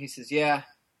horrible. And he says, yeah,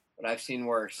 but I've seen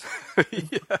worse.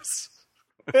 Yes.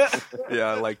 Yeah,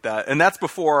 I like that. And that's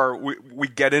before we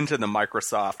get into the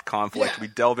Microsoft conflict. Yeah. We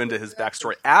delve into his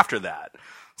backstory after that.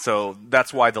 So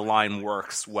that's why the line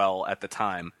works well at the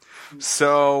time.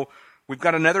 So we've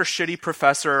got another shitty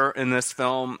professor in this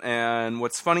film, and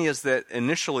what's funny is that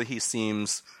initially he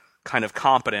seems kind of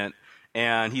competent,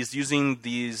 and he's using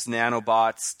these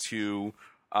nanobots to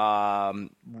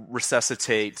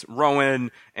resuscitate Rowan,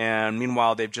 and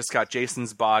meanwhile they've just got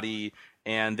Jason's body,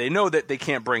 and they know that they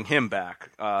can't bring him back.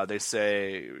 They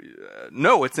say,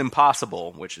 no, it's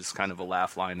impossible, which is kind of a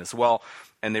laugh line as well.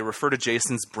 And they refer to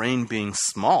Jason's brain being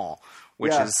small,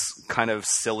 which is kind of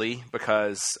silly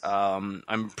because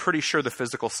I'm pretty sure the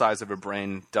physical size of a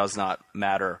brain does not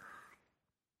matter.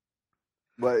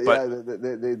 But yeah,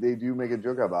 they do make a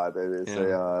joke about it. They say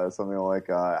something like,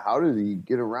 how did he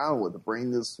get around with a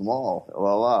brain this small?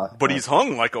 La la. But he's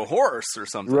hung like a horse or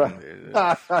something. Right.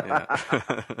 Yeah.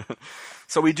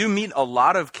 So we do meet a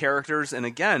lot of characters, and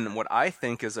again, what I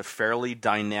think is a fairly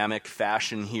dynamic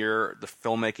fashion here. The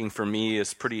filmmaking for me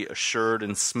is pretty assured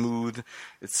and smooth.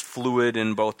 It's fluid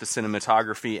in both the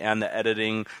cinematography and the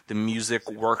editing. The music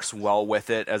works well with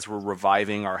it as we're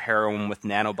reviving our heroine with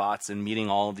nanobots and meeting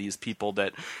all of these people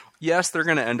that, yes, they're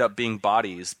going to end up being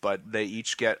bodies, but they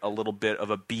each get a little bit of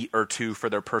a beat or two for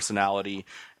their personality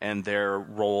and their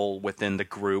role within the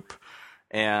group.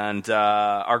 And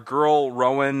our girl,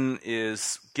 Rowan,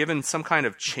 is given some kind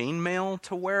of chainmail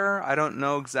to wear. I don't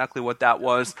know exactly what that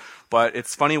was, but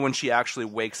it's funny when she actually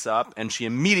wakes up and she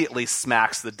immediately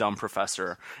smacks the dumb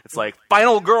professor. It's like,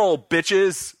 final girl,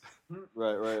 bitches!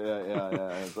 Right,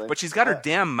 yeah. It's like, But she's got her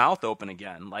damn mouth open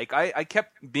again. Like, I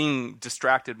kept being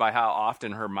distracted by how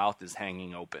often her mouth is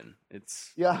hanging open.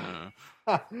 It's... there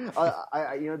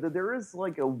is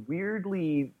like a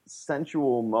weirdly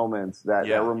sensual moment that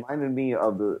reminded me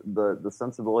of the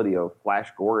sensibility of Flash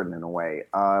Gordon in a way.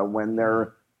 When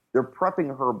they're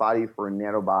prepping her body for a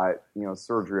nanobot,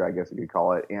 surgery, I guess you could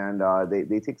call it, and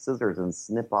they take scissors and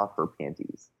snip off her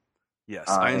panties. Yes,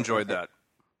 I enjoyed that.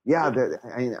 Yeah,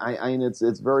 I mean it's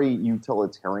very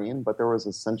utilitarian, but there was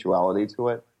a sensuality to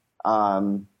it.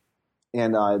 And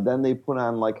then they put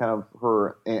on like kind of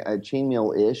her a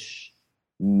chainmail-ish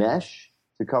mesh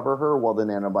to cover her while the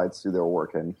nanobots do their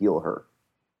work and heal her.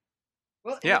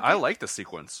 Well, Yeah, I like the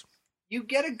sequence. you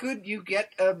get a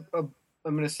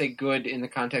I'm going to say good in the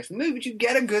context of the movie, but you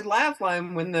get a good laugh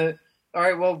line when all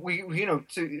right, well, we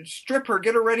to strip her,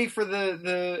 get her ready for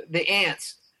the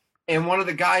ants. And one of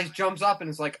the guys jumps up and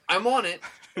is like, I'm on it.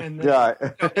 And then,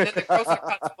 and then the girl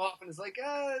cuts him off and is like,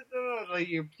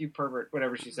 you pervert,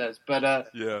 whatever she says. But I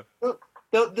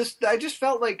just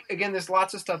felt like, again, there's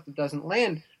lots of stuff that doesn't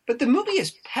land. But the movie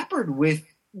is peppered with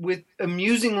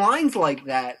amusing lines like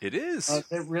that. It is.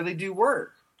 That really do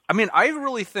work. I mean, I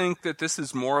really think that this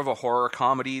is more of a horror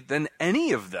comedy than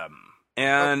any of them.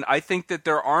 And I think that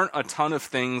there aren't a ton of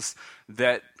things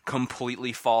that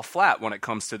completely fall flat when it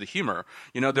comes to the humor.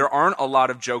 There aren't a lot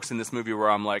of jokes in this movie where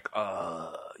I'm like,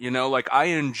 like I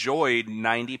enjoyed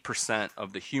 90%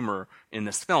 of the humor in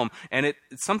this film. And it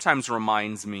sometimes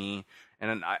reminds me,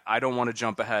 and I don't want to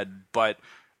jump ahead, but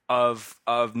of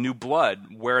New Blood,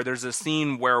 where there's a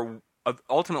scene where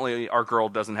ultimately our girl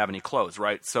doesn't have any clothes,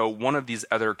 right? So one of these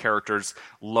other characters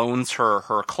loans her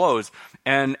clothes,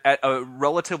 and at a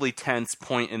relatively tense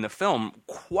point in the film,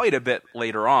 quite a bit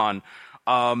later on,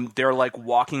 they're like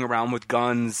walking around with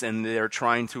guns and they're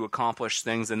trying to accomplish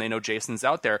things, and they know Jason's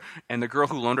out there, and the girl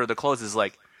who loaned her the clothes is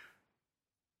like,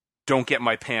 don't rip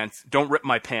my pants,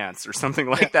 or something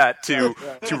like that to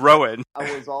Rowan.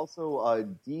 I was also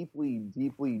deeply,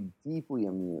 deeply, deeply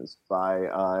amused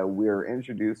by we're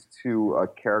introduced to a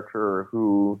character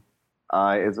who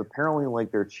is apparently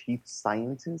like their chief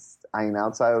scientist. I mean,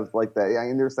 outside of like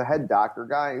there's the head doctor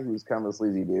guy who's kind of a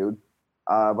sleazy dude,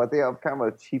 but they have kind of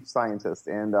a chief scientist,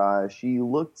 and she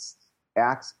looks,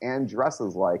 acts, and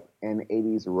dresses like an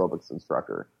 '80s aerobics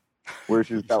instructor. Where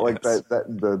she's got like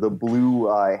the blue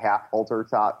half halter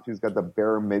top, she's got the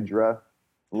bare midriff,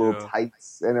 little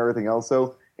tights, and everything else.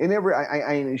 So in every,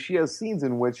 she has scenes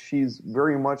in which she's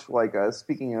very much like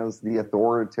speaking as the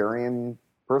authoritarian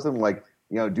person, like,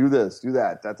 you know, do this, do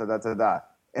that, da da da da da,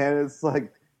 and it's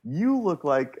like, you look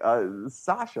like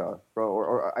Sasha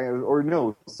or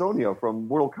no, Sonya from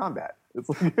Mortal Kombat. It's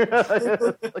like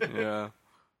yeah.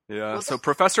 Yeah, so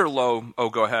Professor Lowe... Oh,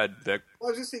 go ahead, Vic. Well,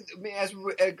 I was just saying, I mean,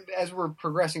 as we're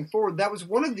progressing forward, that was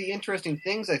one of the interesting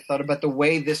things I thought about the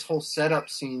way this whole setup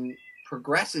scene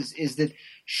progresses, is that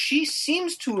she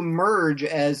seems to emerge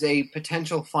as a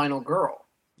potential final girl.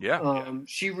 Yeah.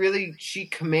 She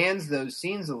commands those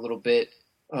scenes a little bit.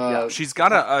 She's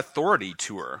got an authority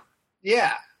to her.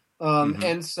 Yeah.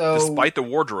 And so... Despite the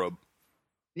wardrobe.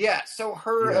 Yeah, so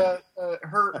her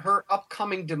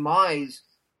upcoming demise...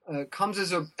 comes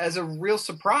as a real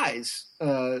surprise,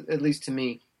 at least to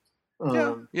me.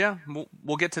 Yeah.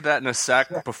 We'll get to that in a sec.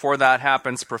 Yeah. Before that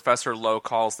happens, Professor Lowe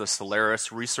calls the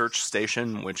Solaris Research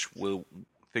Station, which we'll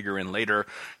figure in later.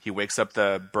 He wakes up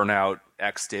the burnout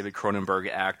ex-David Cronenberg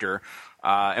actor.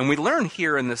 And we learn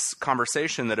here in this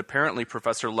conversation that apparently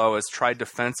Professor Lowe has tried to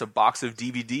fence a box of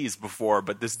DVDs before,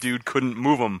 but this dude couldn't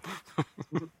move them.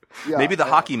 Maybe the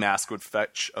hockey mask would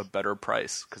fetch a better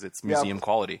price because it's museum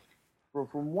quality.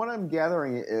 From what I'm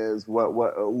gathering is what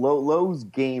Lowe's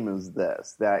game is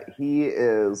this, that he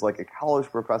is like a college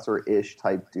professor-ish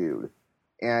type dude,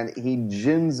 and he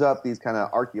gins up these kind of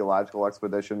archaeological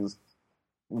expeditions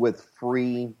with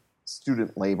free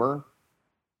student labor,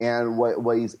 and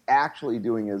what he's actually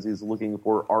doing is he's looking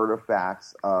for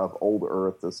artifacts of old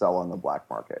Earth to sell on the black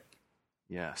market.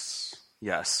 Yes.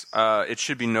 It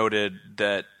should be noted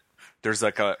that there's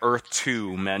like a Earth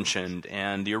 2 mentioned,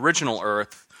 and the original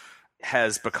Earth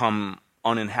has become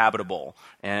uninhabitable,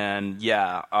 and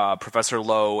Professor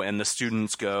Lowe and the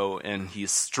students go, and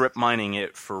he's strip mining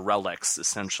it for relics,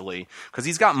 essentially, because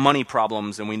he's got money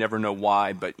problems, and we never know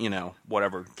why, but, you know,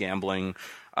 whatever, gambling.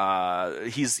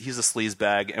 He's a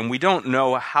sleazebag, and we don't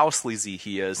know how sleazy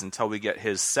he is until we get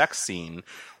his sex scene,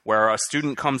 where a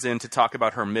student comes in to talk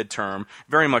about her midterm,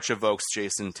 very much evokes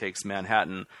Jason Takes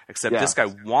Manhattan, except this guy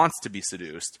wants to be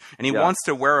seduced, and he wants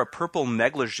to wear a purple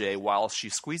negligee while she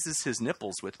squeezes his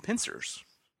nipples with pincers.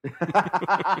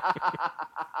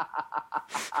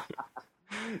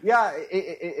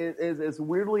 It's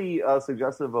weirdly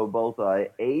suggestive of both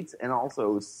 8 and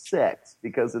also 6,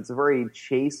 because it's a very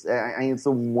chaste. It's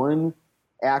the one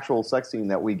actual sex scene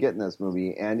that we get in this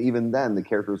movie, and even then, the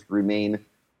characters remain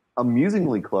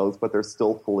amusingly clothed, but they're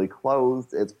still fully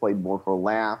clothed. It's played more for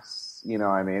laughs. You know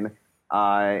what I mean?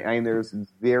 There's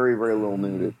very, very little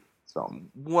nudity. So.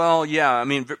 Well, yeah, I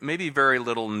mean, maybe very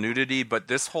little nudity, but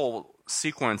this whole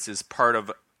sequence is part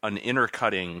of an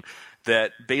intercutting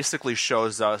that basically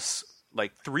shows us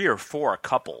like 3 or 4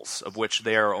 couples, of which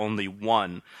they are only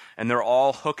one, and they're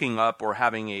all hooking up or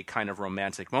having a kind of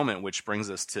romantic moment, which brings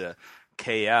us to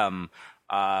KM.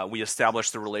 We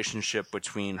establish the relationship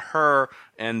between her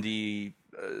and the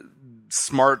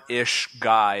smart-ish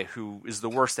guy who is the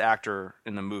worst actor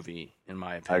in the movie, in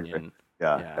my opinion.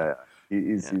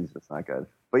 He's just not good.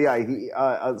 But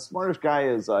the smartest guy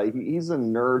is he's a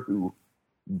nerd who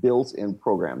built and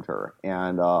programmed her,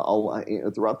 and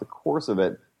throughout the course of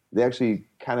it, they actually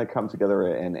kind of come together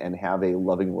and have a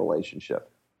loving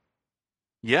relationship.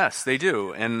 Yes, they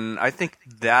do, and I think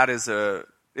that is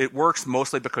it works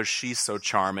mostly because she's so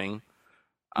charming.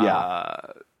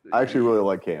 I actually really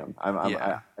like Cam.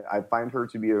 I find her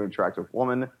to be an attractive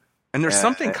woman. And there's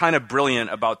something kind of brilliant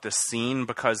about this scene,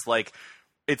 because like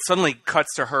it suddenly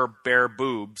cuts to her bare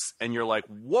boobs, and you're like,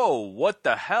 whoa, what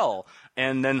the hell?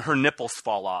 And then her nipples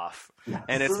fall off. Yes.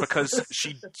 And it's because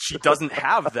she doesn't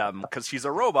have them, because she's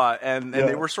a robot, and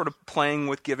they were sort of playing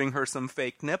with giving her some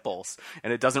fake nipples,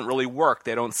 and it doesn't really work.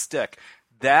 They don't stick.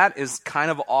 That is kind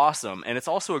of awesome, and it's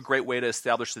also a great way to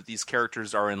establish that these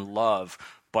characters are in love,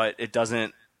 but it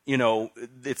doesn't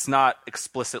it's not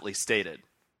explicitly stated.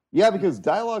 Yeah, because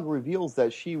dialogue reveals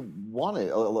that she wanted,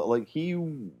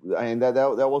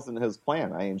 that wasn't his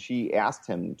plan. I mean, she asked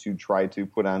him to try to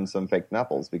put on some fake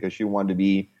nipples because she wanted to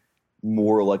be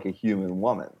more like a human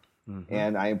woman. Mm-hmm.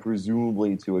 And I am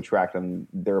presumably to attract him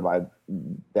thereby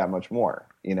that much more,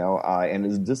 and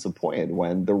is disappointed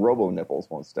when the robo nipples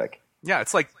won't stick. Yeah,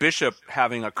 it's like Bishop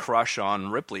having a crush on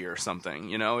Ripley or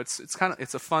something.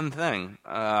 It's a fun thing.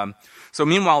 So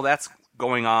meanwhile, that's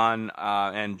going on,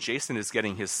 and Jason is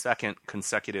getting his second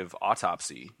consecutive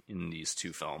autopsy in these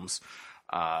two films.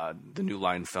 The New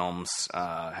Line films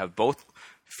have both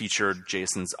featured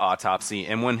Jason's autopsy,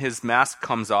 and when his mask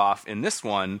comes off in this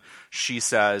one, she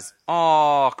says,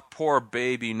 "Oh, poor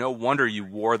baby, no wonder you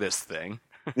wore this thing."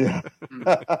 Yeah.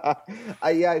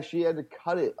 She had to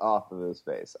cut it off of his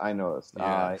face, I noticed.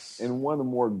 Yes. In one of the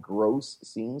more gross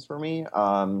scenes for me,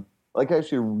 I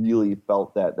actually really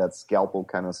felt that scalpel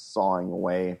kind of sawing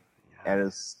away at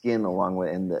his skin along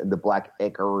with, and the black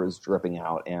ichor is dripping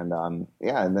out. And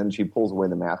and then she pulls away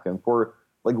the mask. And for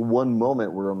one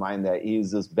moment, we're reminded that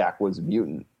he's this backwoods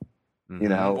mutant.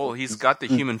 Mm-hmm. Well, he's got the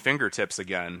human fingertips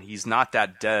again. He's not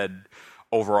that dead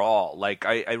overall.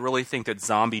 I really think that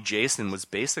Zombie Jason was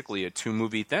basically a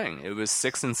 2-movie thing. It was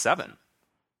 6 and 7.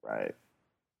 Right.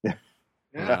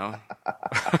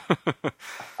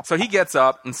 So he gets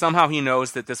up, and somehow he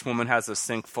knows that this woman has a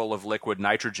sink full of liquid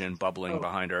nitrogen bubbling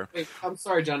behind her. Wait, I'm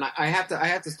sorry, John. I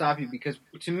have to stop you, because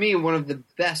to me, one of the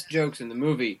best jokes in the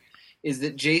movie is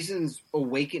that Jason's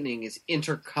awakening is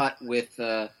intercut with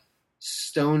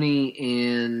Stoney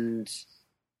and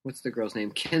what's the girl's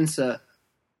name, Kensa,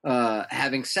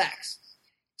 having sex.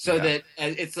 So that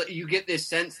it's you get this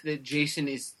sense that Jason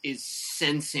is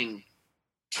sensing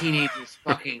teenagers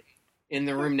fucking in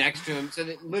the room next to him, so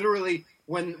that literally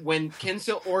when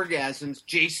Kensa orgasms,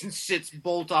 Jason sits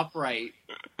bolt upright.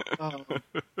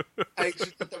 I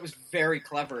just thought that was very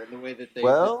clever in the way that they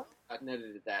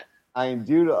edited that.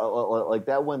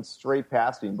 That went straight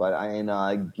past me, but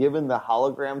given the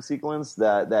hologram sequence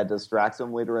that distracts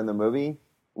him later in the movie,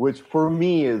 which for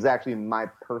me is actually my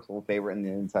personal favorite in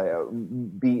the entire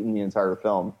beat in the entire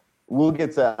film. We'll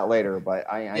get to that later, but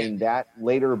that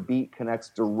later beat connects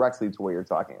directly to what you're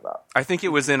talking about. I think it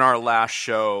was in our last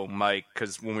show, Mike,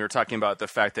 because when we were talking about the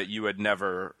fact that you had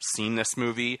never seen this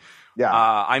movie,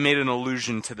 I made an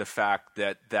allusion to the fact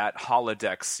that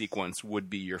holodeck sequence would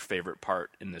be your favorite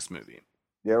part in this movie.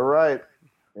 Yeah, right.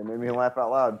 It made me laugh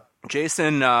out loud.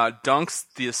 Jason dunks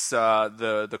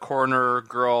the coroner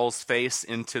girl's face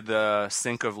into the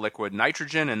sink of liquid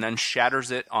nitrogen and then shatters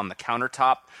it on the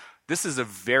countertop. This is a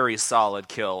very solid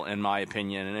kill, in my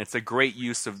opinion, and it's a great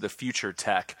use of the future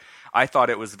tech. I thought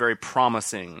it was very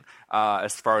promising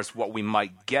as far as what we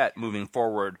might get moving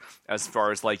forward, as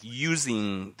far as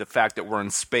using the fact that we're in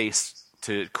space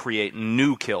to create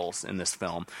new kills in this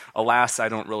film. Alas, I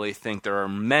don't really think there are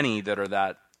many that are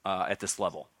that at this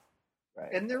level.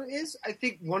 Right. And there is, I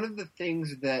think, one of the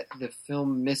things that the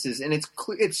film misses, and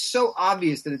it's so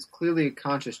obvious that it's clearly a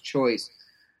conscious choice.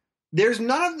 There's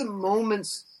none of the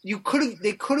moments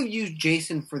they could have used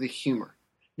Jason for the humor.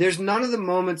 There's none of the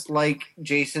moments like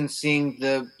Jason seeing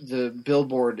the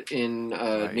billboard in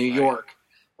New York.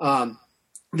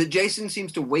 That Jason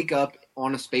seems to wake up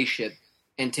on a spaceship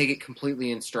and take it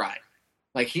completely in stride.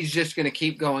 He's just going to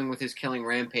keep going with his killing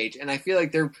rampage. And I feel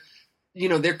like there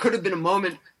could have been a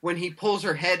moment when he pulls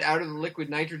her head out of the liquid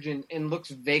nitrogen and looks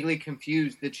vaguely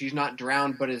confused that she's not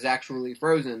drowned but is actually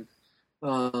frozen.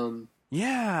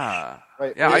 Yeah.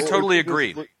 Right. Yeah, I totally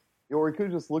agree. Or he could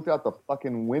have just looked out the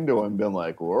fucking window and been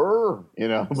like, "Whoa,"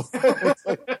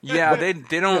 Yeah, they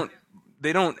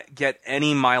don't get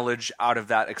any mileage out of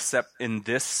that except in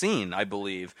this scene, I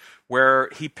believe, where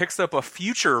he picks up a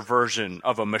future version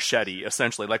of a machete,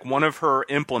 essentially, one of her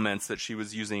implements that she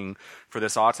was using for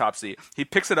this autopsy. He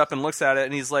picks it up and looks at it,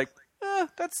 and he's like,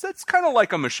 that's kind of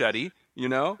like a machete,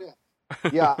 Yeah.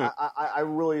 Yeah, I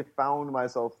really found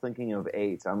myself thinking of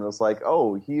 8. I'm just like,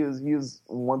 oh, he's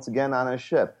once again on a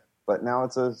ship, but now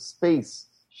it's a space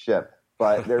ship.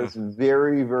 But there's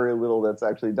very, very little that's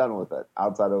actually done with it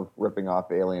outside of ripping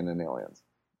off Alien and Aliens.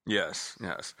 Yes.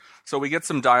 So we get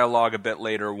some dialogue a bit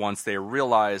later once they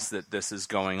realize that this is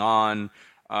going on,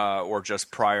 or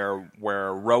just prior,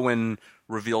 where Rowan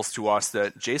reveals to us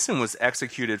that Jason was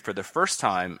executed for the first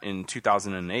time in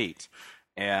 2008.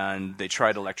 And they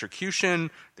tried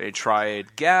electrocution, they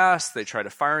tried gas, they tried a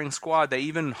firing squad, they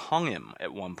even hung him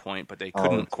at one point, but they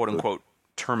couldn't, quote-unquote,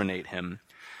 terminate him.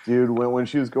 Dude, when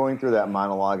she was going through that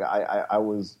monologue, I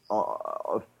was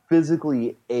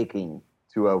physically aching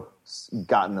to have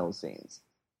gotten those scenes.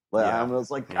 I was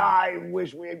like, I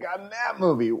wish we had gotten that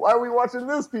movie. Why are we watching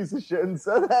this piece of shit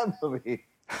instead of that movie?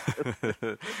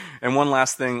 And one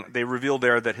last thing, they revealed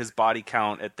there that his body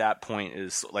count at that point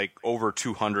is like over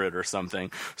 200 or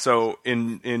something. So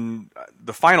in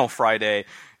the final Friday,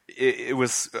 it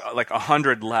was like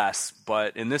 100 less,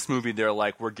 but in this movie they're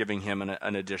like, we're giving him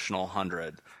an additional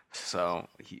 100. So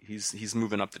he's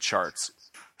moving up the charts.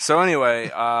 So anyway,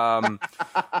 got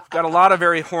a lot of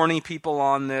very horny people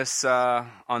on this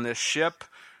ship.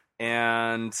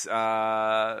 And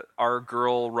our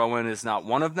girl, Rowan, is not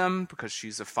one of them because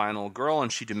she's a final girl,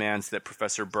 and she demands that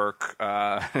Professor Burke,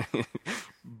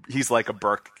 he's like a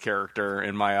Burke character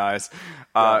in my eyes,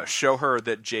 show her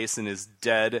that Jason is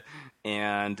dead.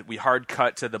 And we hard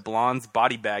cut to the blonde's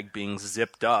body bag being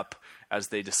zipped up as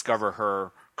they discover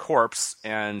her corpse.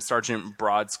 And Sergeant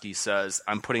Brodsky says,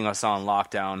 "I'm putting us on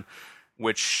lockdown,"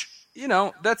 which...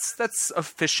 that's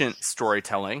efficient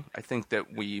storytelling. I think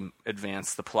that we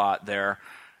advance the plot there,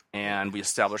 and we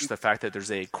establish the fact that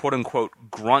there's a quote-unquote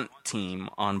grunt team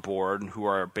on board who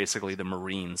are basically the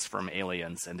Marines from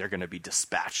Aliens, and they're going to be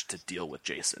dispatched to deal with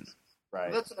Jason.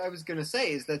 Right. Well, that's what I was going to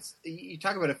say, you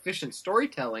talk about efficient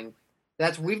storytelling.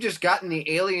 We've just gotten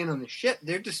the alien on the ship.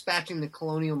 They're dispatching the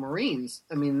Colonial Marines.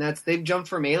 I mean, they've jumped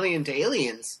from alien to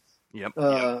aliens. Yep.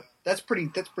 That's pretty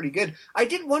good. I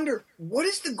did wonder, what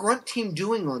is the grunt team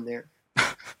doing on there?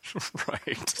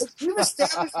 Right. We've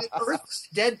established that Earth's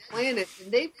a dead planet,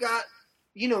 and they've got,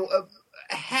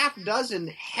 a half dozen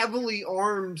heavily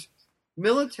armed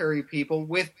military people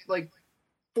with like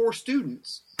 4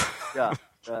 students. Yeah.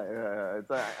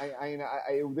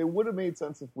 They would have made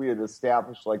sense if we had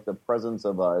established like the presence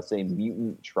of, say,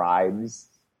 mutant tribes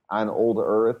on old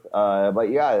Earth. But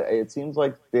yeah, it seems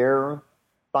like their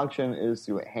function is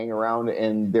to hang around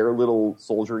in their little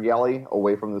soldier galley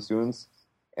away from the students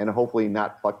and hopefully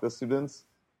not fuck the students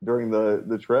during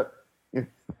the trip.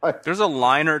 There's a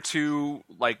line or two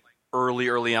like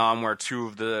early on where 2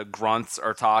 of the grunts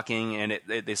are talking, and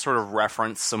they sort of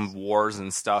reference some wars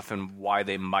and stuff and why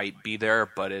they might be there,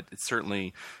 but it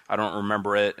certainly, I don't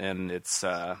remember it, and it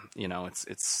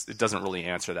doesn't really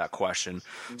answer that question.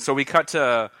 Mm-hmm. So we cut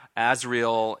to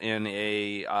Azrael in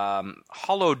a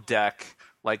holodeck.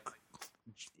 Like,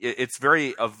 it's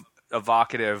very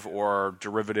evocative or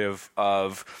derivative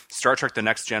of Star Trek The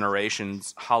Next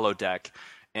Generation's holodeck,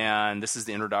 and this is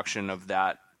the introduction of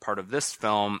that part of this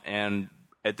film, and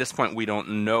at this point we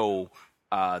don't know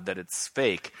that it's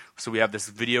fake. So we have this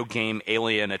video game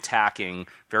alien attacking,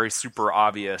 very super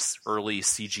obvious early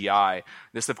CGI.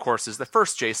 This, of course, is the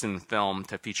first Jason film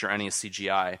to feature any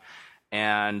CGI,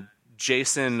 and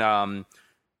Jason...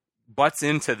 butts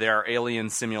into their alien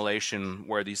simulation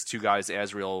where these 2 guys,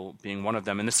 Azrael being one of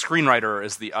them, and the screenwriter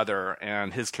is the other,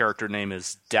 and his character name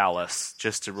is Dallas,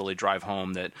 just to really drive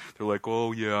home that they're like,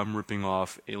 oh yeah, I'm ripping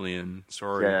off Alien.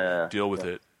 Sorry, deal with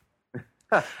it.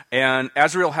 And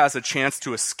Azrael has a chance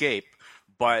to escape,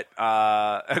 but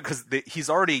because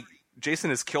Jason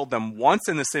has killed them once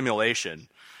in the simulation,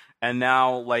 and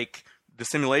now like the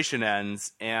simulation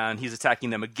ends, and he's attacking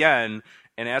them again.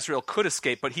 And Azrael could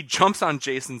escape, but he jumps on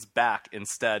Jason's back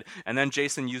instead. And then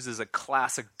Jason uses a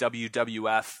classic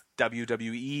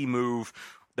WWE move,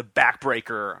 the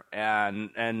backbreaker,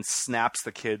 and snaps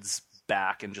the kid's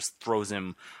back and just throws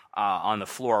him on the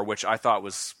floor, which I thought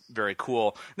was very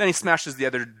cool. And then he smashes the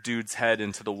other dude's head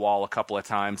into the wall a couple of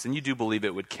times, and you do believe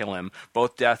it would kill him.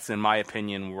 Both deaths, in my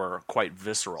opinion, were quite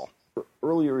visceral.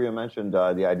 Earlier you mentioned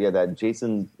the idea that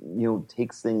Jason,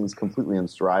 takes things completely in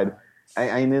stride.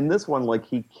 And in this one, like,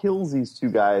 he kills these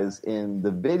 2 guys in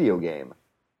the video game,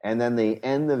 and then they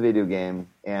end the video game,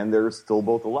 and they're still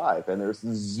both alive, and there's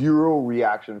 0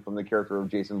 reaction from the character of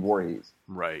Jason Voorhees.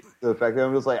 Right. The fact that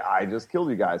I'm just like, I just killed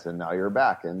you guys, and now you're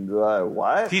back, and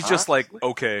what? He's just like,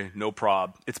 okay, no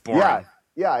prob. It's boring.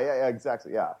 Yeah,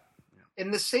 exactly, yeah.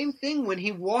 And the same thing when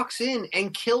he walks in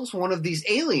and kills one of these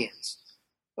aliens.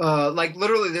 Like,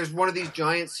 literally, there's one of these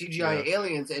giant CGI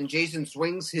aliens, and Jason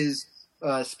swings his...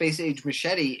 space-age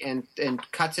machete and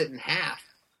cuts it in half.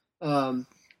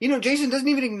 Jason doesn't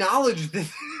even acknowledge that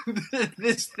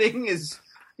this thing is,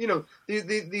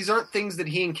 these aren't things that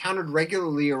he encountered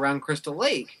regularly around Crystal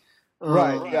Lake.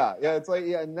 Right, yeah. It's like,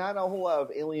 not a whole lot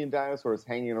of alien dinosaurs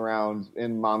hanging around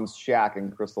in Mom's shack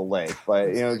in Crystal Lake,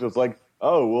 but, just like,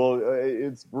 oh, well,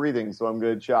 it's breathing, so I'm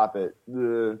going to chop it.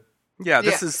 Yeah,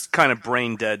 this is kind of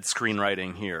brain-dead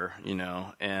screenwriting here,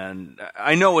 and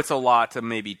I know it's a lot to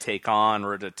maybe take on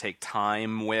or to take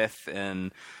time with,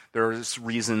 and there's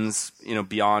reasons,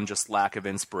 beyond just lack of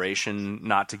inspiration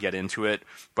not to get into it,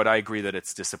 but I agree that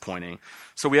it's disappointing.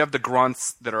 So we have the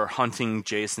grunts that are hunting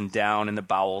Jason down in the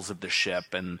bowels of the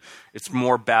ship, and it's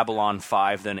more Babylon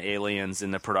 5 than Aliens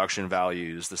in the production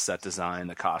values, the set design,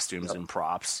 the costumes, and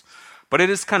props. But it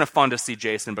is kind of fun to see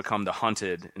Jason become the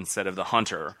hunted instead of the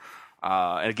hunter.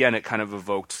 And again, it kind of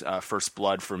evoked First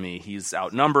Blood for me. He's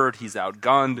outnumbered, he's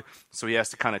outgunned, so he has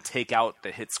to kind of take out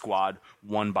the hit squad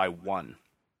one by one.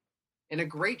 And a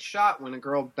great shot when a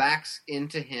girl backs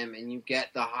into him and you get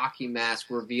the hockey mask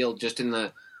revealed just in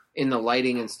the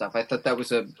lighting and stuff. I thought that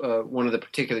was one of the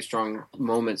particularly strong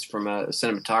moments from a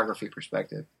cinematography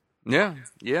perspective. Yeah.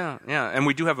 And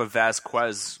we do have a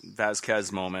Vasquez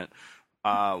moment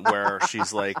where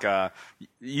she's like,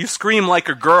 you scream like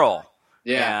a girl.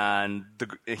 Yeah. And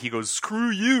he goes, screw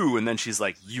you. And then she's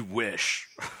like, you wish.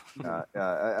 The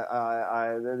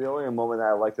only moment that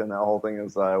I liked in that whole thing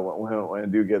is when a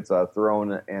dude gets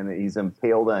thrown and he's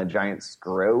impaled on a giant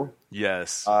screw.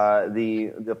 Yes.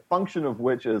 The function of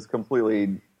which is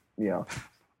completely,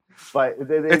 but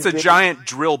it's a giant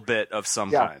drill bit of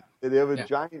some kind. They have a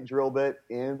giant drill bit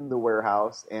in the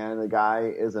warehouse, and the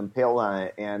guy is impaled on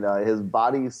it, and his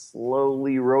body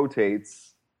slowly rotates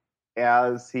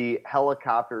as he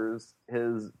helicopters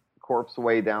his corpse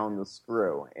way down the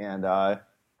screw. And the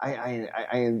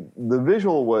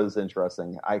visual was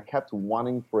interesting. I kept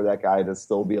wanting for that guy to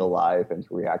still be alive and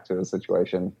to react to the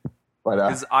situation.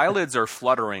 But his eyelids are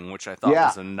fluttering, which I thought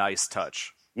was a nice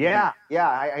touch. Yeah.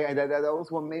 That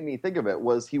was what made me think of it,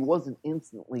 was he wasn't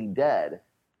instantly dead.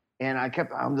 And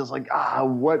I'm just like,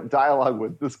 what dialogue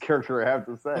would this character have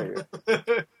to say?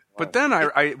 But then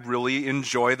I really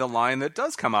enjoy the line that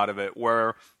does come out of it,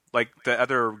 where like the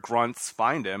other grunts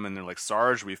find him and they're like,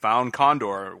 Sarge, we found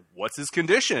Condor. What's his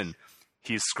condition?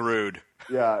 He's screwed.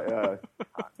 Yeah.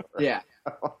 Yeah.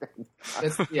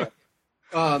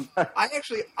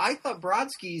 I thought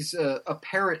Brodsky's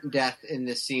apparent death in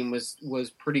this scene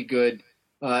was pretty good.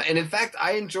 And in fact,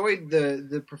 I enjoyed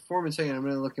the performance. Hang on, I'm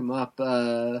going to look him up.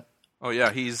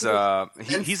 He's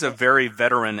a very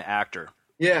veteran actor.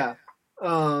 Yeah.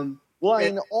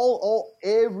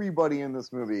 Everybody in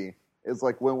this movie is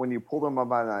like when you pull them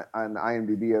up on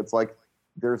IMDb, it's like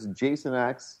there's Jason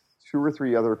X, 2 or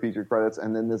 3 other feature credits,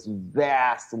 and then this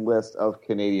vast list of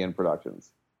Canadian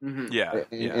productions.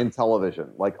 Mm-hmm. In television,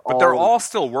 but they're all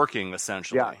still working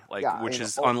essentially, which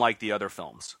is unlike the other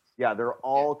films. Yeah, they're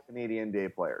all Canadian day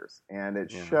players, and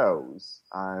it shows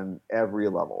on every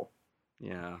level.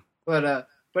 Yeah,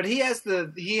 but he has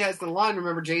the line.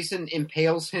 Remember, Jason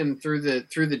impales him through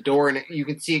the door, and you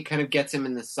can see it kind of gets him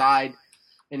in the side.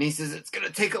 And he says, "It's going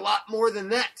to take a lot more than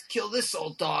that to kill this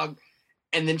old dog."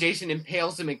 And then Jason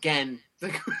impales him again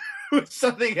with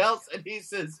something else, and he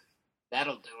says,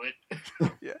 "That'll do it."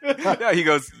 Yeah, he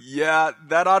goes, "Yeah,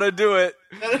 that ought to do it."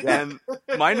 And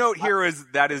my note here is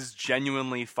that is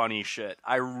genuinely funny shit.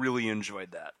 I really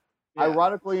enjoyed that. Yeah.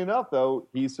 Ironically enough, though,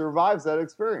 he survives that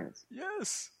experience.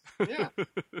 Yes. Yeah.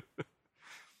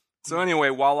 So anyway,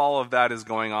 while all of that is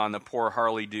going on, the poor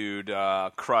Harley dude,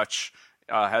 Crutch,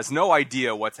 has no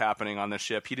idea what's happening on the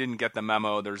ship. He didn't get the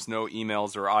memo. There's no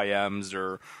emails or IMs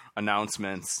or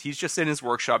announcements. He's just in his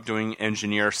workshop doing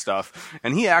engineer stuff.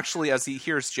 And he actually, as he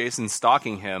hears Jason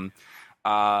stalking him,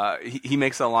 he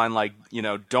makes a line like,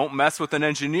 don't mess with an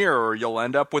engineer or you'll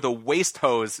end up with a waste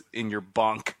hose in your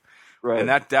bunk. Right. And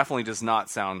that definitely does not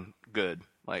sound good.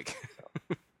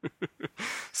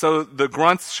 So the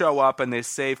grunts show up and they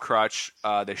save Crutch.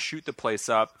 They shoot the place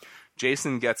up.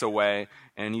 Jason gets away,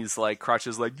 and he's like, Crutch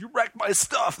is like, "You wrecked my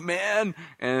stuff, man!"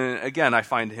 And again, I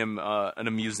find him an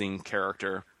amusing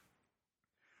character.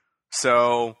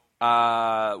 So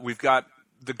we've got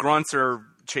the grunts are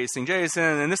chasing Jason,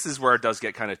 and this is where it does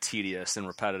get kind of tedious and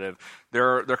repetitive.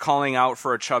 They're calling out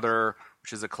for each other,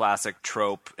 which is a classic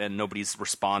trope, and nobody's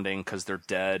responding because they're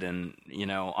dead. And,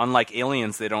 unlike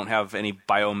Aliens, they don't have any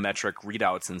biometric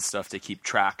readouts and stuff to keep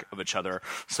track of each other.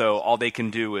 So all they can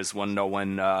do is when no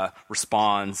one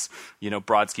responds,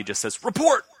 Brodsky just says,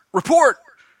 report!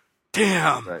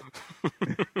 Damn! Right.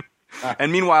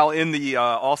 And meanwhile, in the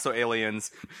also Aliens,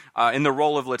 in the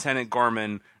role of Lieutenant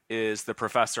Gorman is the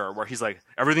professor, where he's like,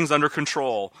 everything's under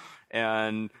control.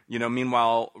 And,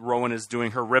 meanwhile, Rowan is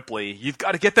doing her Ripley. You've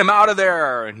got to get them out of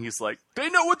there. And he's like, they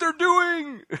know what they're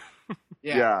doing.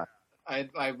 Yeah.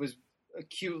 I was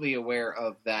acutely aware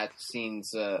of that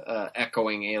scene's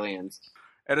echoing Aliens.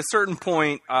 At a certain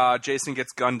point, Jason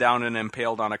gets gunned down and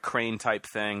impaled on a crane type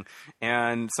thing.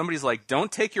 And somebody's like, don't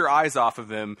take your eyes off of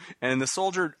him. And the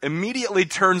soldier immediately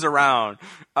turns around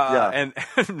and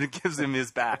gives him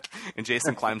his back. And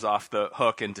Jason climbs off the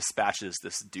hook and dispatches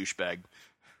this douchebag.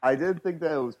 I did think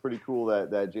that it was pretty cool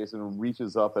that Jason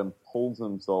reaches up and pulls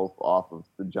himself off of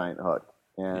the giant hook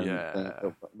and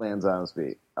lands on his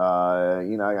feet.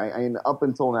 Up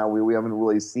until now, we haven't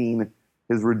really seen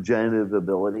his regenerative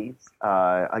abilities.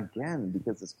 Again,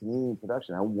 because it's Canadian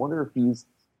production, I wonder if he's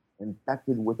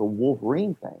infected with a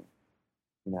Wolverine thing.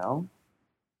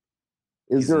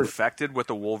 He's infected with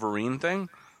the Wolverine thing?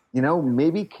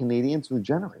 Maybe Canadians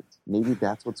regenerate. Maybe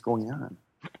that's what's going on.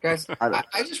 Guys,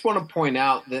 I just want to point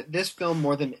out that this film,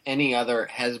 more than any other,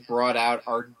 has brought out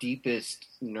our deepest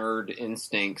nerd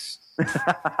instincts.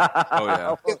 Oh,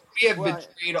 yeah. We have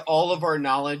betrayed all of our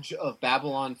knowledge of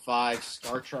Babylon 5,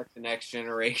 Star Trek: The Next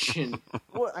Generation.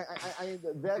 Well,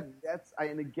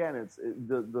 and again, it's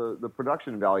the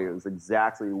production value is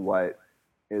exactly what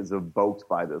is evoked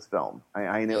by this film.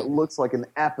 I know it looks like an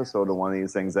episode of one of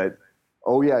these things that,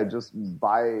 oh yeah, just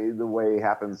by the way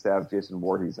happens to have Jason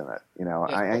Voorhees in it.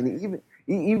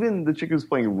 Even the chick who's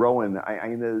playing Rowan, I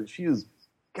know she is,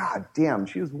 goddamn,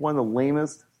 she is one of the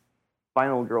lamest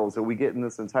final girls that we get in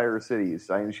this entire series.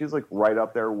 She's like right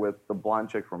up there with the blonde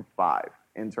chick from 5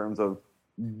 in terms of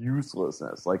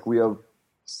uselessness. Like, we have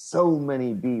so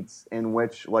many beats in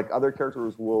which like other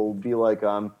characters will be like,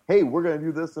 hey, we're going to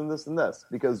do this and this and this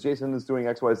because Jason is doing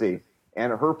XYZ.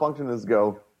 And her function is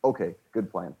go, okay, good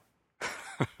plan.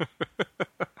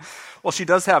 Well, she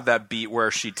does have that beat where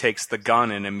she takes the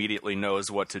gun and immediately knows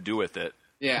what to do with it.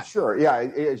 Yeah, sure.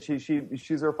 Yeah,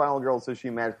 she's her final girl, so she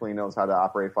magically knows how to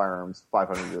operate firearms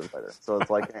 500 years later. So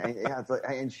it's like,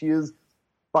 and she is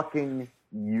fucking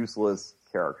useless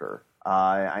character.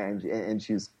 And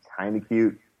she's kind of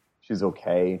cute. She's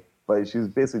okay, but she's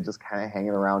basically just kind of hanging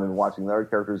around and watching the other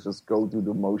characters just go through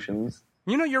the motions.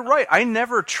 You're right. I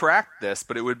never tracked this,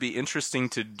 but it would be interesting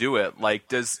to do it. Like,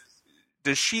 does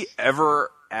she ever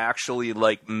actually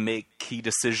like make key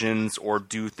decisions or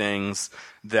do things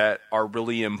that are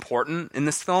really important in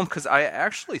this film? Because I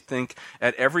actually think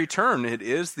at every turn it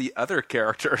is the other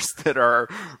characters that are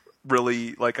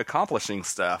really like accomplishing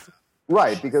stuff.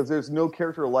 Right, because there's no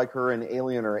character like her in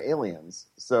Alien or Aliens,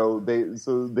 so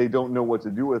they don't know what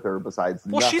to do with her besides.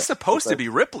 Well, nothing. She's supposed to be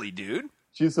Ripley, dude.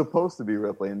 She's supposed to be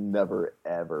Ripley and never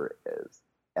ever is.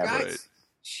 Ever. Guys,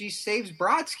 she saves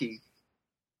Brodsky.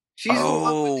 She's the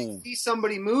one when they see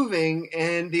somebody moving,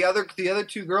 and the other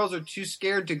two girls are too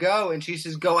scared to go, and she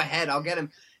says, "Go ahead, I'll get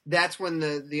him." That's when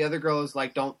the other girl is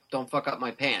like, "Don't fuck up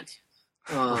my pants."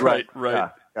 Right.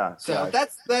 Yeah, so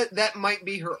that might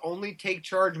be her only take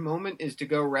charge moment, is to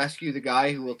go rescue the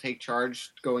guy who will take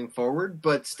charge going forward.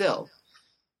 But still,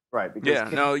 right?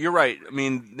 Because no, you're right. I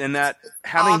mean, and that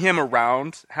having him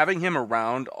around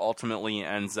ultimately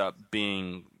ends up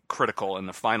being critical in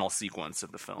the final sequence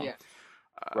of the film. Yeah.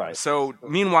 Right. So,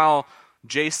 meanwhile,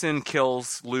 Jason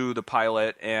kills Lou, the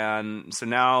pilot, and so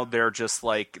now they're just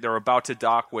like, they're about to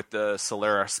dock with the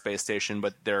Solaris space station,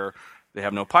 but they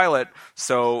have no pilot.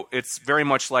 So it's very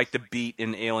much like the beat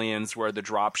in Aliens where the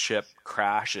dropship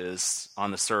crashes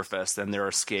on the surface and their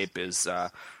escape is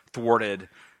thwarted.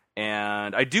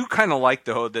 And I do kind of like,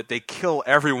 though, that they kill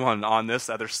everyone on this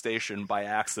other station by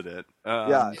accident.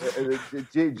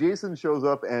 Jason shows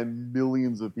up and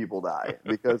millions of people die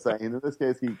because in this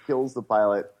case he kills the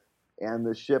pilot, and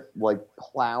the ship like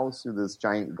plows through this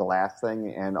giant glass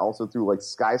thing and also through like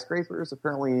skyscrapers.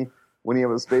 Apparently, when you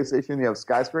have a space station, you have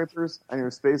skyscrapers on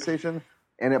your space station,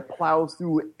 and it plows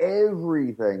through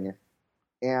everything.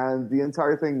 And the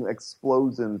entire thing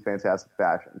explodes in fantastic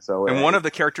fashion. And one of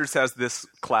the characters has this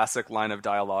classic line of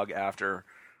dialogue after,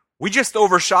 "We just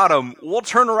overshot him. We'll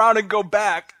turn around and go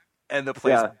back." And the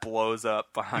place blows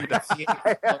up behind us.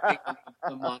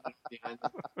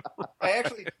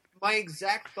 My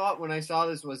exact thought when I saw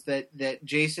this was that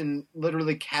Jason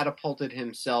literally catapulted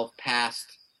himself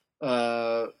past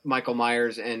Michael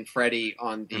Myers and Freddy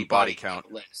on the body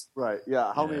count list. Right,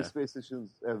 yeah. How many space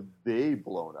stations have they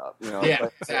blown up?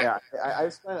 Exactly. Yeah, I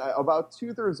spent about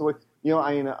 2/3 of the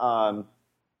way.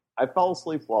 I fell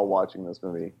asleep while watching this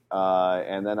movie,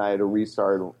 and then I had to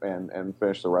restart and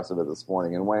finish the rest of it this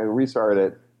morning. And when I restarted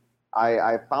it,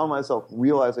 I found myself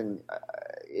realizing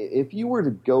if you were to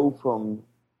go from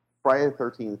Friday the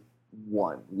 13th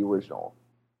 1, the original,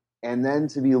 and then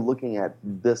to be looking at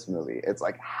this movie, it's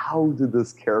like, how did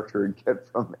this character get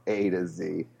from A to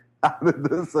Z? How did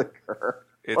this occur?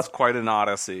 It's quite an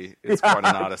odyssey. It's quite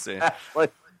an odyssey.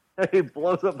 Like, he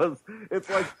blows up it's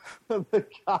like the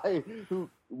guy who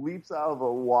leaps out of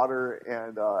a water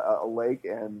and a lake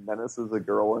and menaces a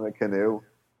girl in a canoe.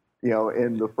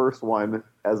 In the first one,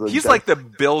 he's like the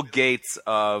Bill Gates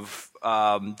of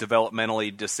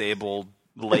developmentally disabled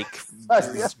lake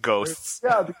ghosts.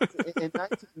 Yeah, because in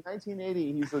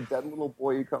 1980, he's a dead little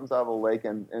boy who comes out of a lake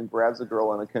and grabs a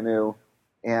girl in a canoe.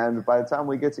 And by the time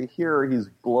we get to here, he's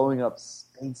blowing up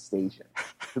space station.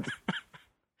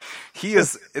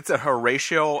 It's a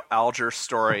Horatio Alger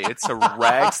story. It's a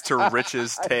rags to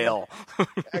riches tale.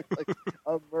 Exactly.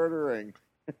 Of murdering.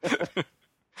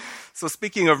 So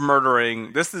speaking of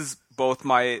murdering, this is both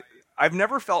I've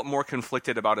never felt more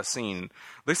conflicted about a scene.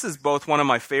 This is both one of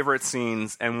my favorite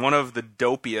scenes and one of the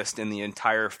dopiest in the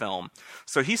entire film.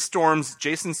 So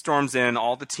Jason storms in,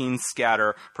 all the teens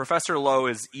scatter, Professor Lowe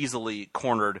is easily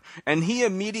cornered, and he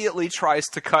immediately tries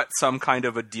to cut some kind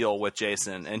of a deal with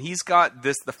Jason, and he's got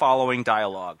the following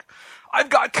dialogue. I've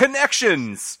got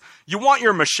connections! You want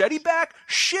your machete back?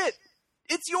 Shit!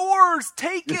 It's yours!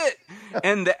 Take it!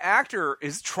 And the actor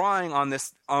is trying on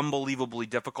this unbelievably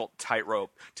difficult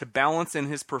tightrope to balance in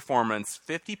his performance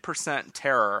 50%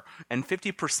 terror and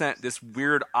 50% this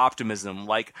weird optimism,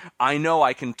 like, I know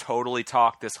I can totally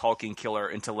talk this hulking killer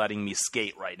into letting me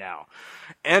skate right now.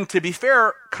 And to be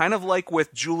fair, kind of like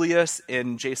with Julius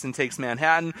in Jason Takes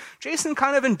Manhattan, Jason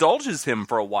kind of indulges him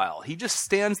for a while. He just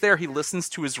stands there, he listens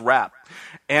to his rap,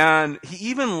 and he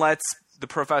even lets the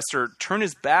professor turn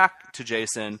his back to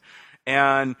Jason,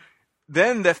 and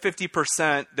then the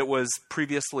 50% that was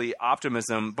previously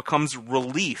optimism becomes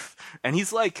relief. And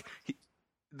he's like,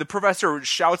 the professor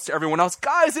shouts to everyone else,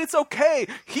 guys, it's okay.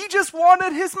 He just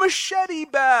wanted his machete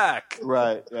back.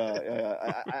 Right. Yeah.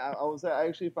 I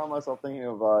actually found myself thinking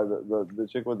of the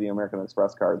chick with the American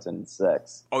Express cards in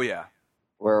 6. Oh yeah.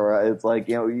 Where it's like,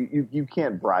 you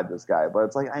can't bribe this guy, but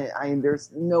it's like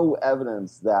there's no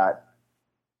evidence that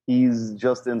he's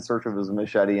just in search of his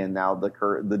machete, and now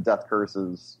the death curse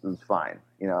is fine.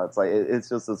 It's like it's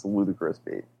just this ludicrous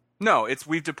beat. No,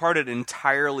 we've departed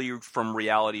entirely from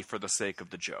reality for the sake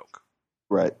of the joke.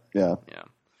 Right. Yeah. Yeah.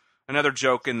 Another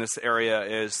joke in this area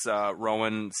is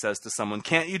Rowan says to someone,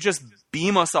 "Can't you just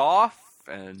beam us off?"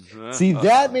 And see,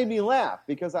 that made me laugh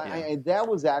because that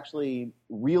was actually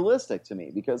realistic to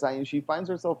me because she finds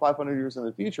herself 500 years in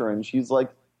the future, and she's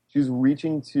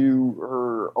reaching to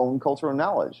her own cultural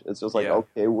knowledge. It's just like,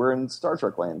 okay, we're in Star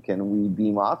Trek land. Can we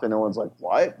beam off? And no one's like,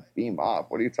 what? Beam off?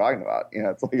 What are you talking about?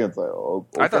 It's like, oh,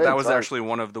 okay, I thought that was actually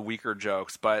one of the weaker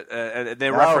jokes, but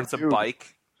they reference a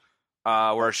bike,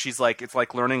 where she's like, it's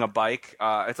like learning a bike.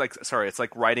 It's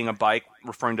like riding a bike,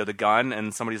 referring to the gun,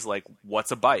 and somebody's like,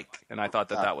 what's a bike? And I thought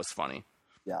that was funny.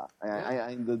 Yeah,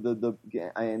 the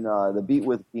beat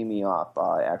with "beam me off"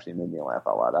 actually made me laugh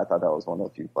out loud. I thought that was one of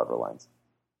the few clever lines.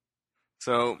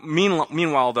 So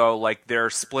meanwhile, though, like they're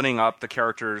splitting up, the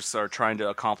characters are trying to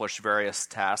accomplish various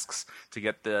tasks to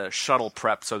get the shuttle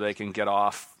prepped so they can get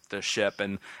off the ship.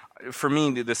 And for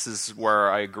me, this is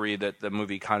where I agree that the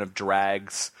movie kind of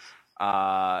drags.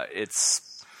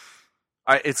 It's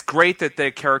great that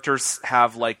the characters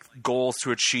have like goals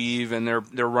to achieve, and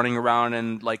they're running around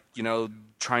and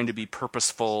trying to be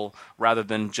purposeful rather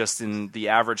than just in the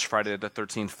average Friday the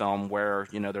 13th film where,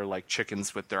 they're like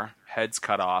chickens with their heads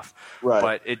cut off. Right.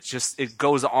 But it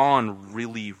goes on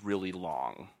really, really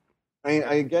long.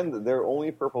 Again, they're only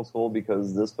purposeful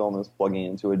because this film is plugging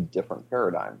into a different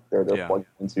paradigm. They're plugging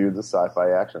into the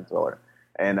sci-fi action thriller.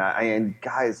 And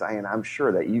guys, I'm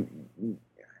sure that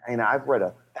I've read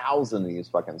 1,000 of these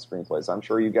fucking screenplays. I'm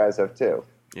sure you guys have too.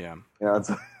 Yeah. It's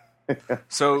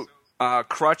So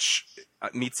Crutch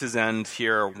meets his end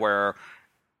here where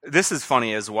this is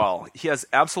funny as well. He has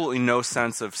absolutely no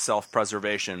sense of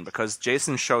self-preservation because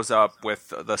Jason shows up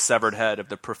with the severed head of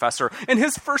the professor and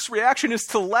his first reaction is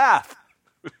to laugh.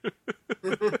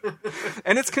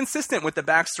 And it's consistent with the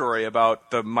backstory about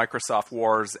the Microsoft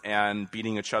wars and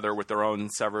beating each other with their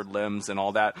own severed limbs and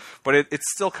all that. But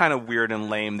it's still kind of weird and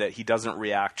lame that he doesn't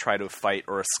react, try to fight,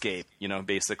 or escape.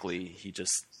 Basically he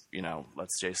just,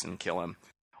 lets Jason kill him.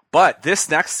 But this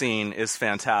next scene is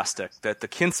fantastic, that the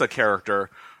Kinsa character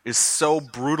is so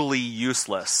brutally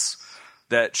useless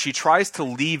that she tries to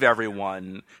leave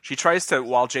everyone. She tries to,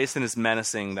 while Jason is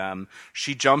menacing them,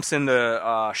 she jumps in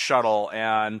the shuttle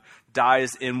and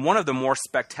dies in one of the more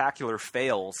spectacular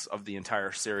fails of the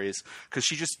entire series, because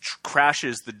she just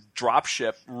crashes the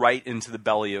dropship right into the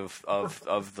belly of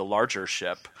the larger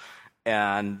ship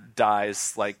and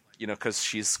dies, because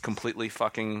she's completely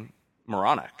fucking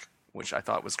moronic, which I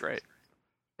thought was great.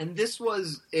 And this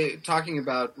was, talking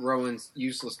about Rowan's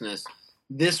uselessness,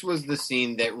 this was the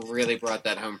scene that really brought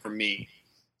that home for me,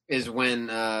 is when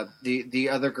the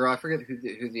other girl, I forget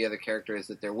who the other character is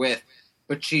that they're with,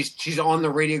 but she's on the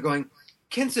radio going,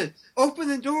 Kinsa, open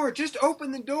the door, just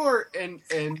open the door, and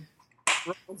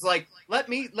Rowan's like, let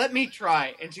me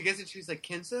try, and she gets it, she's like,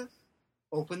 Kinsa,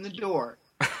 open the door.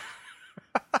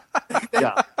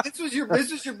 Yeah. This was your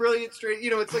brilliant straight.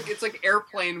 It's like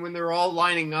Airplane when they're all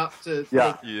lining up to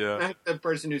Yeah. Yeah. the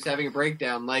person who's having a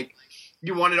breakdown. Like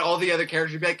you wanted all the other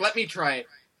characters to be like, "Let me try it."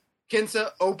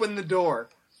 Kinsa, open the door.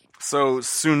 So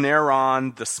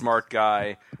Suneron, the smart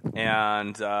guy,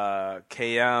 and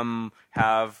KM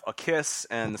have a kiss,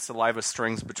 and the saliva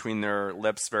strings between their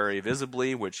lips very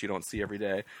visibly, which you don't see every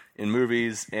day in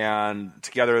movies. And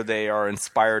together they are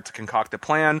inspired to concoct a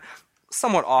plan,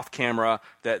 somewhat off camera,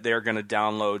 that they're going to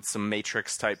download some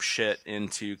Matrix type shit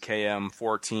into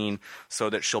KM-14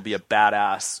 so that she'll be a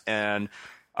badass. And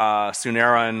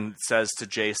Suneron says to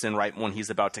Jason right when he's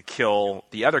about to kill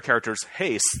the other characters,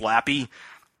 "Hey, Slappy."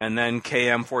 And then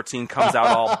KM-14 comes out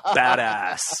all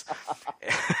badass.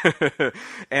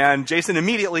 And Jason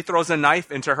immediately throws a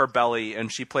knife into her belly,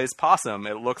 and she plays possum.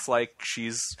 It looks like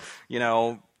she's,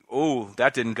 ooh,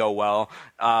 that didn't go well.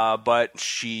 But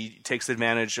she takes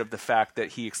advantage of the fact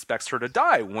that he expects her to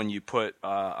die when you put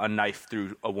a knife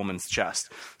through a woman's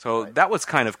chest. So that was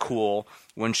kind of cool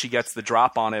when she gets the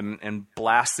drop on him and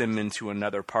blasts him into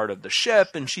another part of the ship,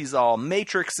 and she's all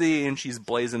Matrixy, and she's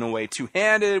blazing away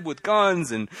two-handed with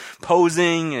guns and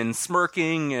posing and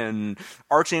smirking and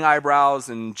arching eyebrows,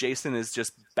 and Jason is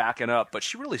just backing up, but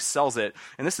she really sells it.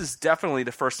 And this is definitely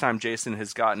the first time Jason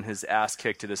has gotten his ass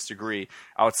kicked to this degree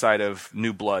outside of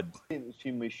New Blood.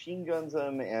 She machine guns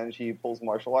him, and she pulls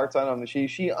martial arts on him. She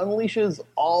unleashes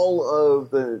all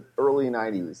of the early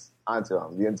 90s onto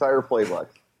him, the entire playbook.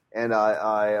 And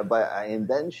and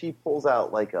then she pulls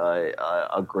out like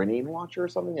a grenade launcher or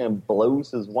something and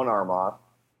blows his one arm off.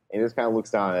 And he just kind of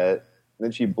looks down at it. And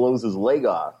then she blows his leg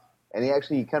off. And he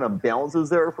actually kind of balances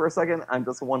there for a second on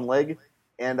just one leg.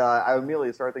 And I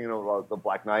immediately started thinking about the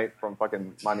Black Knight from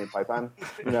fucking Monty Python,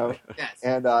 Yes.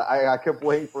 And I kept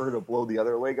waiting for her to blow the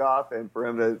other leg off and for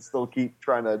him to still keep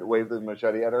trying to wave the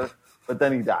machete at her. But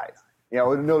then he dies.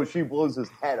 No, she blows his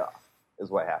head off is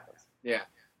what happens. Yeah.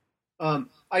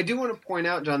 I do want to point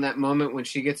out, John, that moment when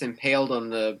she gets impaled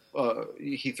on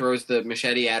he throws the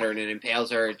machete at her and it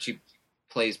impales her, and she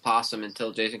plays possum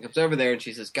until Jason comes over there and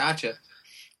she says, "Gotcha."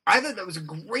 I thought that was a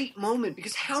great moment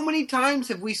because how many times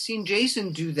have we seen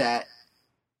Jason do that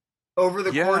over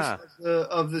the course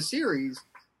of the series?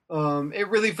 It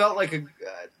really felt like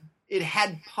it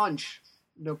had punch,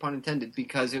 no pun intended,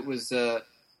 because it was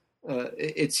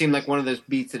it seemed like one of those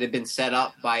beats that had been set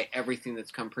up by everything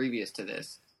that's come previous to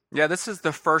this. Yeah, this is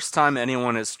the first time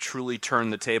anyone has truly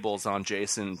turned the tables on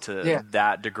Jason to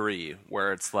that degree,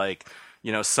 where it's like,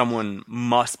 someone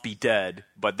must be dead,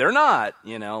 but they're not,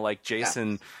 like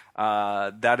Jason,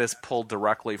 that is pulled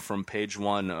directly from page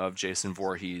 1 of Jason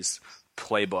Voorhees'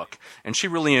 playbook. And she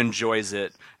really enjoys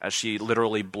it as she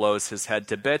literally blows his head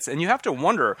to bits. And you have to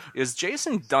wonder, is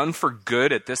Jason done for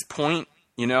good at this point,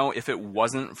 if it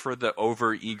wasn't for the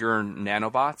over-eager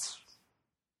nanobots?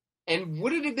 And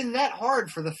would it have been that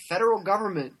hard for the federal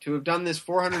government to have done this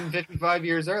 455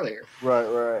 years earlier? Right.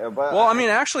 But, well, I mean,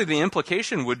 actually, the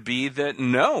implication would be that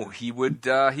no, he would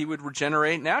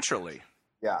regenerate naturally.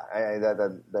 Yeah,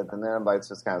 that the nanobites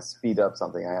just kind of speed up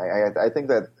something. I think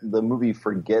that the movie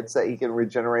forgets that he can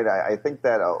regenerate. I think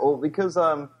that because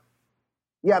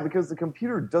the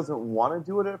computer doesn't want to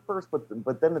do it at first,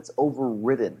 but then it's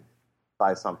overridden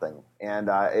by something, and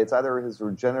it's either his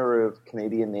regenerative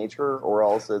Canadian nature or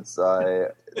else it's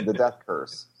the death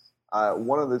curse.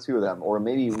 One of the two of them, or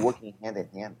maybe working hand in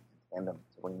hand to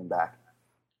bring him back.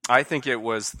 I think it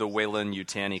was the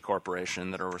Weyland-Yutani Corporation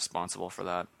that are responsible for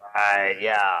that.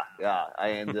 Yeah.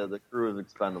 And the crew is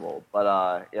expendable, but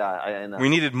I know. We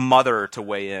needed Mother to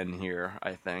weigh in here,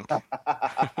 I think.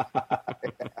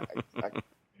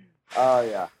 Oh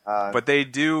yeah. But they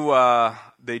do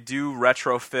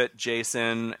retrofit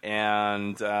Jason,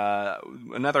 and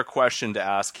another question to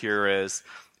ask here is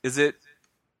it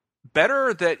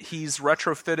better that he's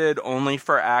retrofitted only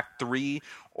for Act 3,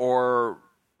 or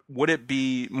would it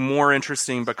be more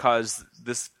interesting because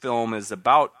this film is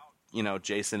about,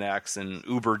 Jason X and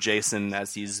Uber Jason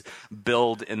as he's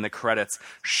billed in the credits?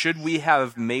 Should we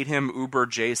have made him Uber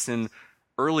Jason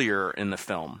earlier in the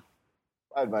film?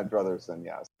 I'd much rather say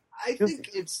yes. I think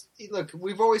look,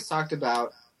 we've always talked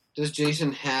about, does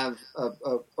Jason have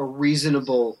a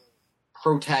reasonable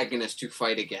protagonist to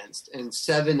fight against? And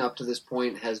 7 up to this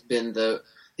point has been the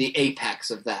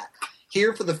apex of that.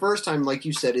 Here, for the first time, like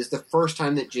you said, is the first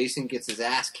time that Jason gets his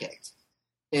ass kicked.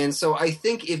 And so I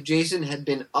think if Jason had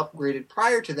been upgraded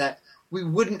prior to that, we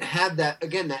wouldn't have that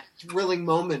thrilling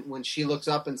moment when she looks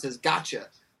up and says, "Gotcha,"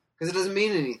 because it doesn't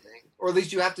mean anything. Or at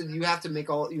least you have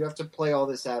to play all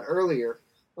this out earlier.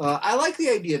 I like the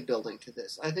idea of building to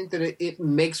this. I think that it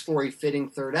makes for a fitting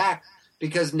third act,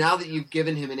 because now that you've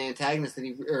given him an antagonist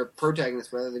or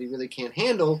protagonist rather, that he really can't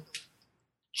handle,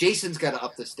 Jason's got to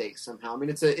up the stakes somehow. I mean,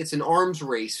 it's an arms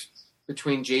race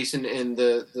between Jason and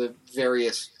the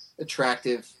various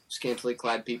attractive, scantily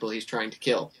clad people he's trying to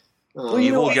kill.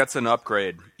 Evil gets an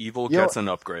upgrade. Evil gets an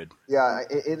upgrade. Yeah,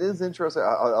 it is interesting.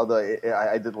 Although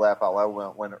I did laugh out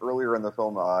loud when earlier in the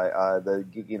film, the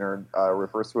Geeky Nerd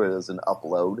refers to it as an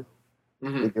upload.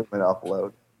 Mm-hmm. They give him an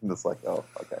upload. And it's like, oh,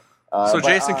 okay. So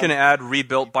Jason can add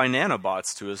rebuilt by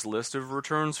nanobots to his list of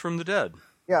returns from the dead.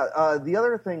 Yeah, the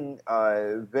other thing,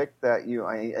 Vic, that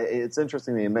it's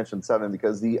interesting that you mentioned 7,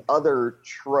 because the other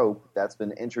trope that's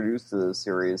been introduced to the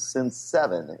series since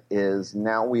 7 is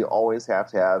now we always have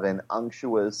to have an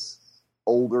unctuous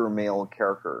older male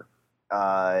character.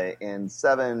 In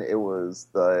 7, it was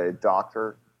the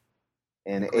doctor.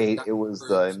 In 8, it was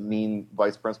the mean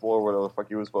vice principal or whatever the fuck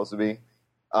he was supposed to be.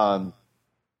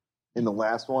 In the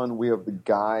last one, we have the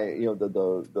guy,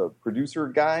 the producer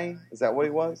guy. Is that what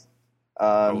he was?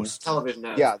 Television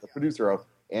host. Yeah, the producer of.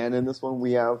 And in this one,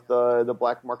 we have the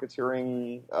black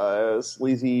marketeering,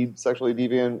 sleazy, sexually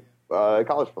deviant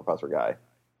college professor guy.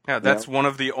 Yeah, that's one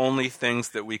of the only things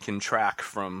that we can track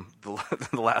from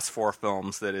the last 4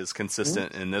 films that is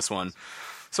consistent in this one.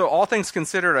 So all things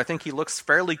considered, I think he looks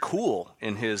fairly cool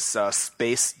in his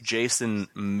Space Jason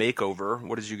makeover.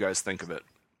 What did you guys think of it?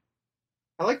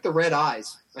 I like the red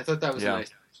eyes. I thought that was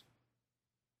nice.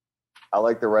 I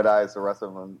like the red eyes. The rest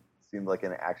of them seemed like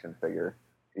an action figure.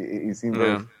 He seemed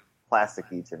very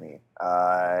plasticky to me,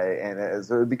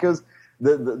 and because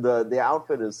the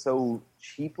outfit is so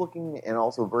cheap looking and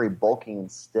also very bulky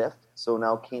and stiff. So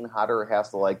now Kane Hodder has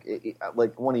to like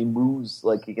when he moves,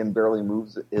 like he can barely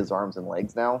move his arms and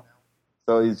legs now.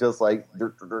 So he's just like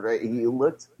he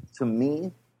looked to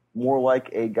me more like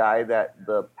a guy that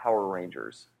the Power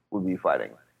Rangers would be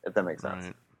fighting, if that makes sense.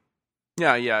 Right.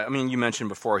 Yeah. I mean, you mentioned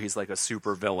before he's like a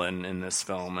super villain in this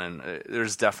film, and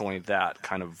there's definitely that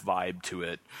kind of vibe to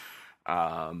it.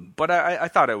 But I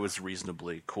thought it was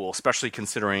reasonably cool, especially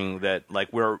considering that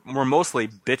like we're mostly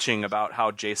bitching about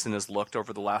how Jason has looked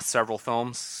over the last several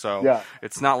films. So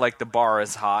it's not like the bar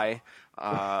is high.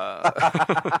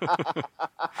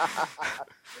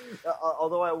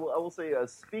 Although I will say,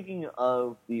 speaking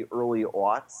of the early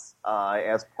aughts,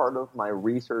 as part of my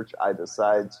research, I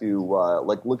decided to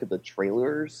look at the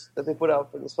trailers that they put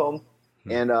out for this film,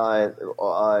 and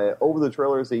over the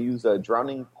trailers they used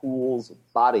Drowning Pool's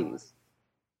Bodies,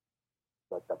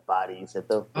 but the bodies at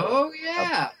the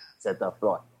at the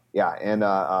floor. Yeah, and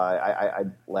I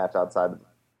laughed outside.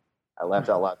 I laughed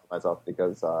out loud to myself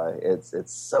because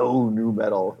it's so new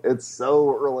metal. It's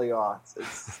so early aughts.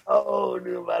 It's so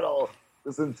new metal.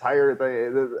 This entire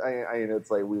thing. I mean, it's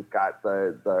like we've got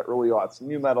the early aughts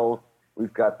new metal.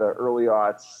 We've got the early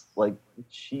aughts like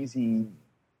cheesy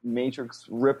Matrix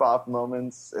ripoff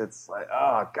moments. It's like,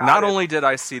 oh god. Not only did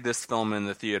I see this film in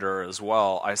the theater as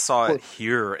well, I saw it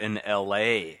here in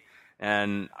L.A.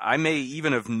 And I may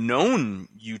even have known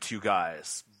you two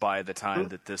guys by the time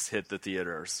that this hit the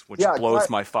theaters, which blows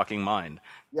my fucking mind.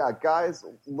 Yeah, guys,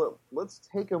 let's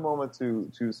take a moment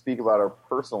to speak about our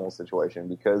personal situation,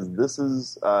 because this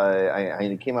is,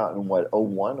 it came out in what,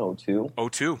 01, 02?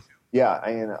 02. Yeah,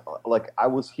 I mean, I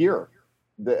was here.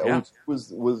 The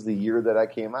 02 was the year that I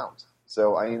came out.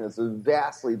 So, I mean, it's a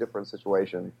vastly different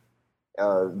situation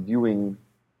viewing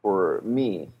for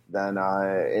me than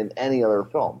in any other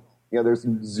film. There's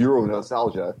zero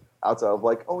nostalgia outside of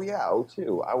like, oh yeah,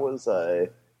 02. I was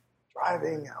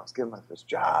driving, I was getting my first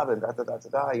job, and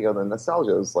da-da-da-da-da. The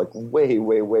nostalgia is like way,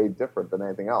 way, way different than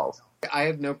anything else. I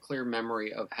have no clear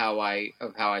memory of how I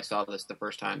saw this the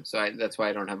first time, so that's why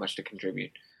I don't have much to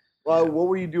contribute. Well, what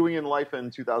were you doing in life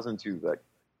in 2002, Vic?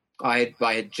 I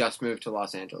had just moved to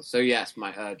Los Angeles, so yes,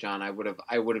 John, I would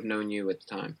have known you at the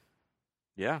time.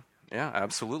 Yeah,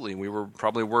 absolutely. We were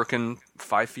probably working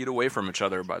 5 feet away from each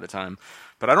other by the time.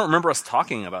 But I don't remember us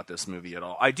talking about this movie at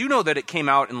all. I do know that it came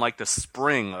out in like the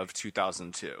spring of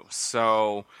 2002.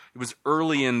 So it was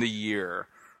early in the year.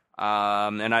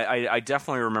 And I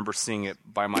definitely remember seeing it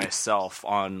by myself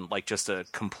on like just a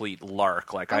complete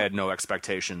lark. Like I had no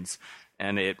expectations.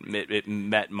 And it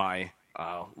met my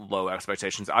low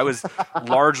expectations. I was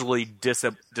largely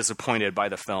disappointed by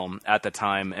the film at the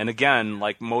time, and again,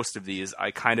 like most of these,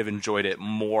 I kind of enjoyed it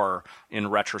more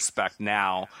in retrospect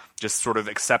now, just sort of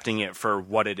accepting it for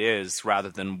what it is rather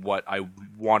than what I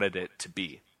wanted it to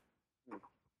be.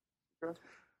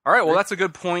 All right, well, that's a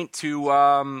good point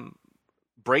to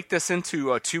break this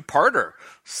into a two-parter.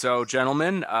 So,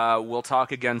 gentlemen, we'll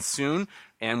talk again soon,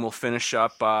 and we'll finish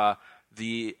up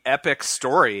the epic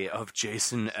story of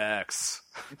Jason X.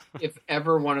 If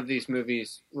ever one of these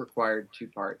movies required 2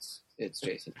 parts, it's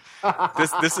Jason.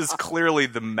 This is clearly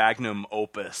the magnum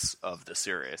opus of the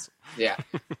series. Yeah.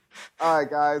 All right,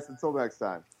 guys. Until next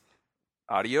time.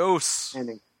 Adios.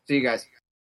 Ending. See you guys.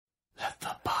 Let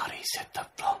the bodies hit the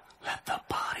floor. Let the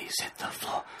bodies hit the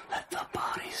floor. Let the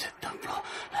bodies hit the floor.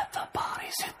 Let the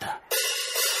bodies hit the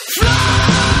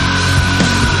floor.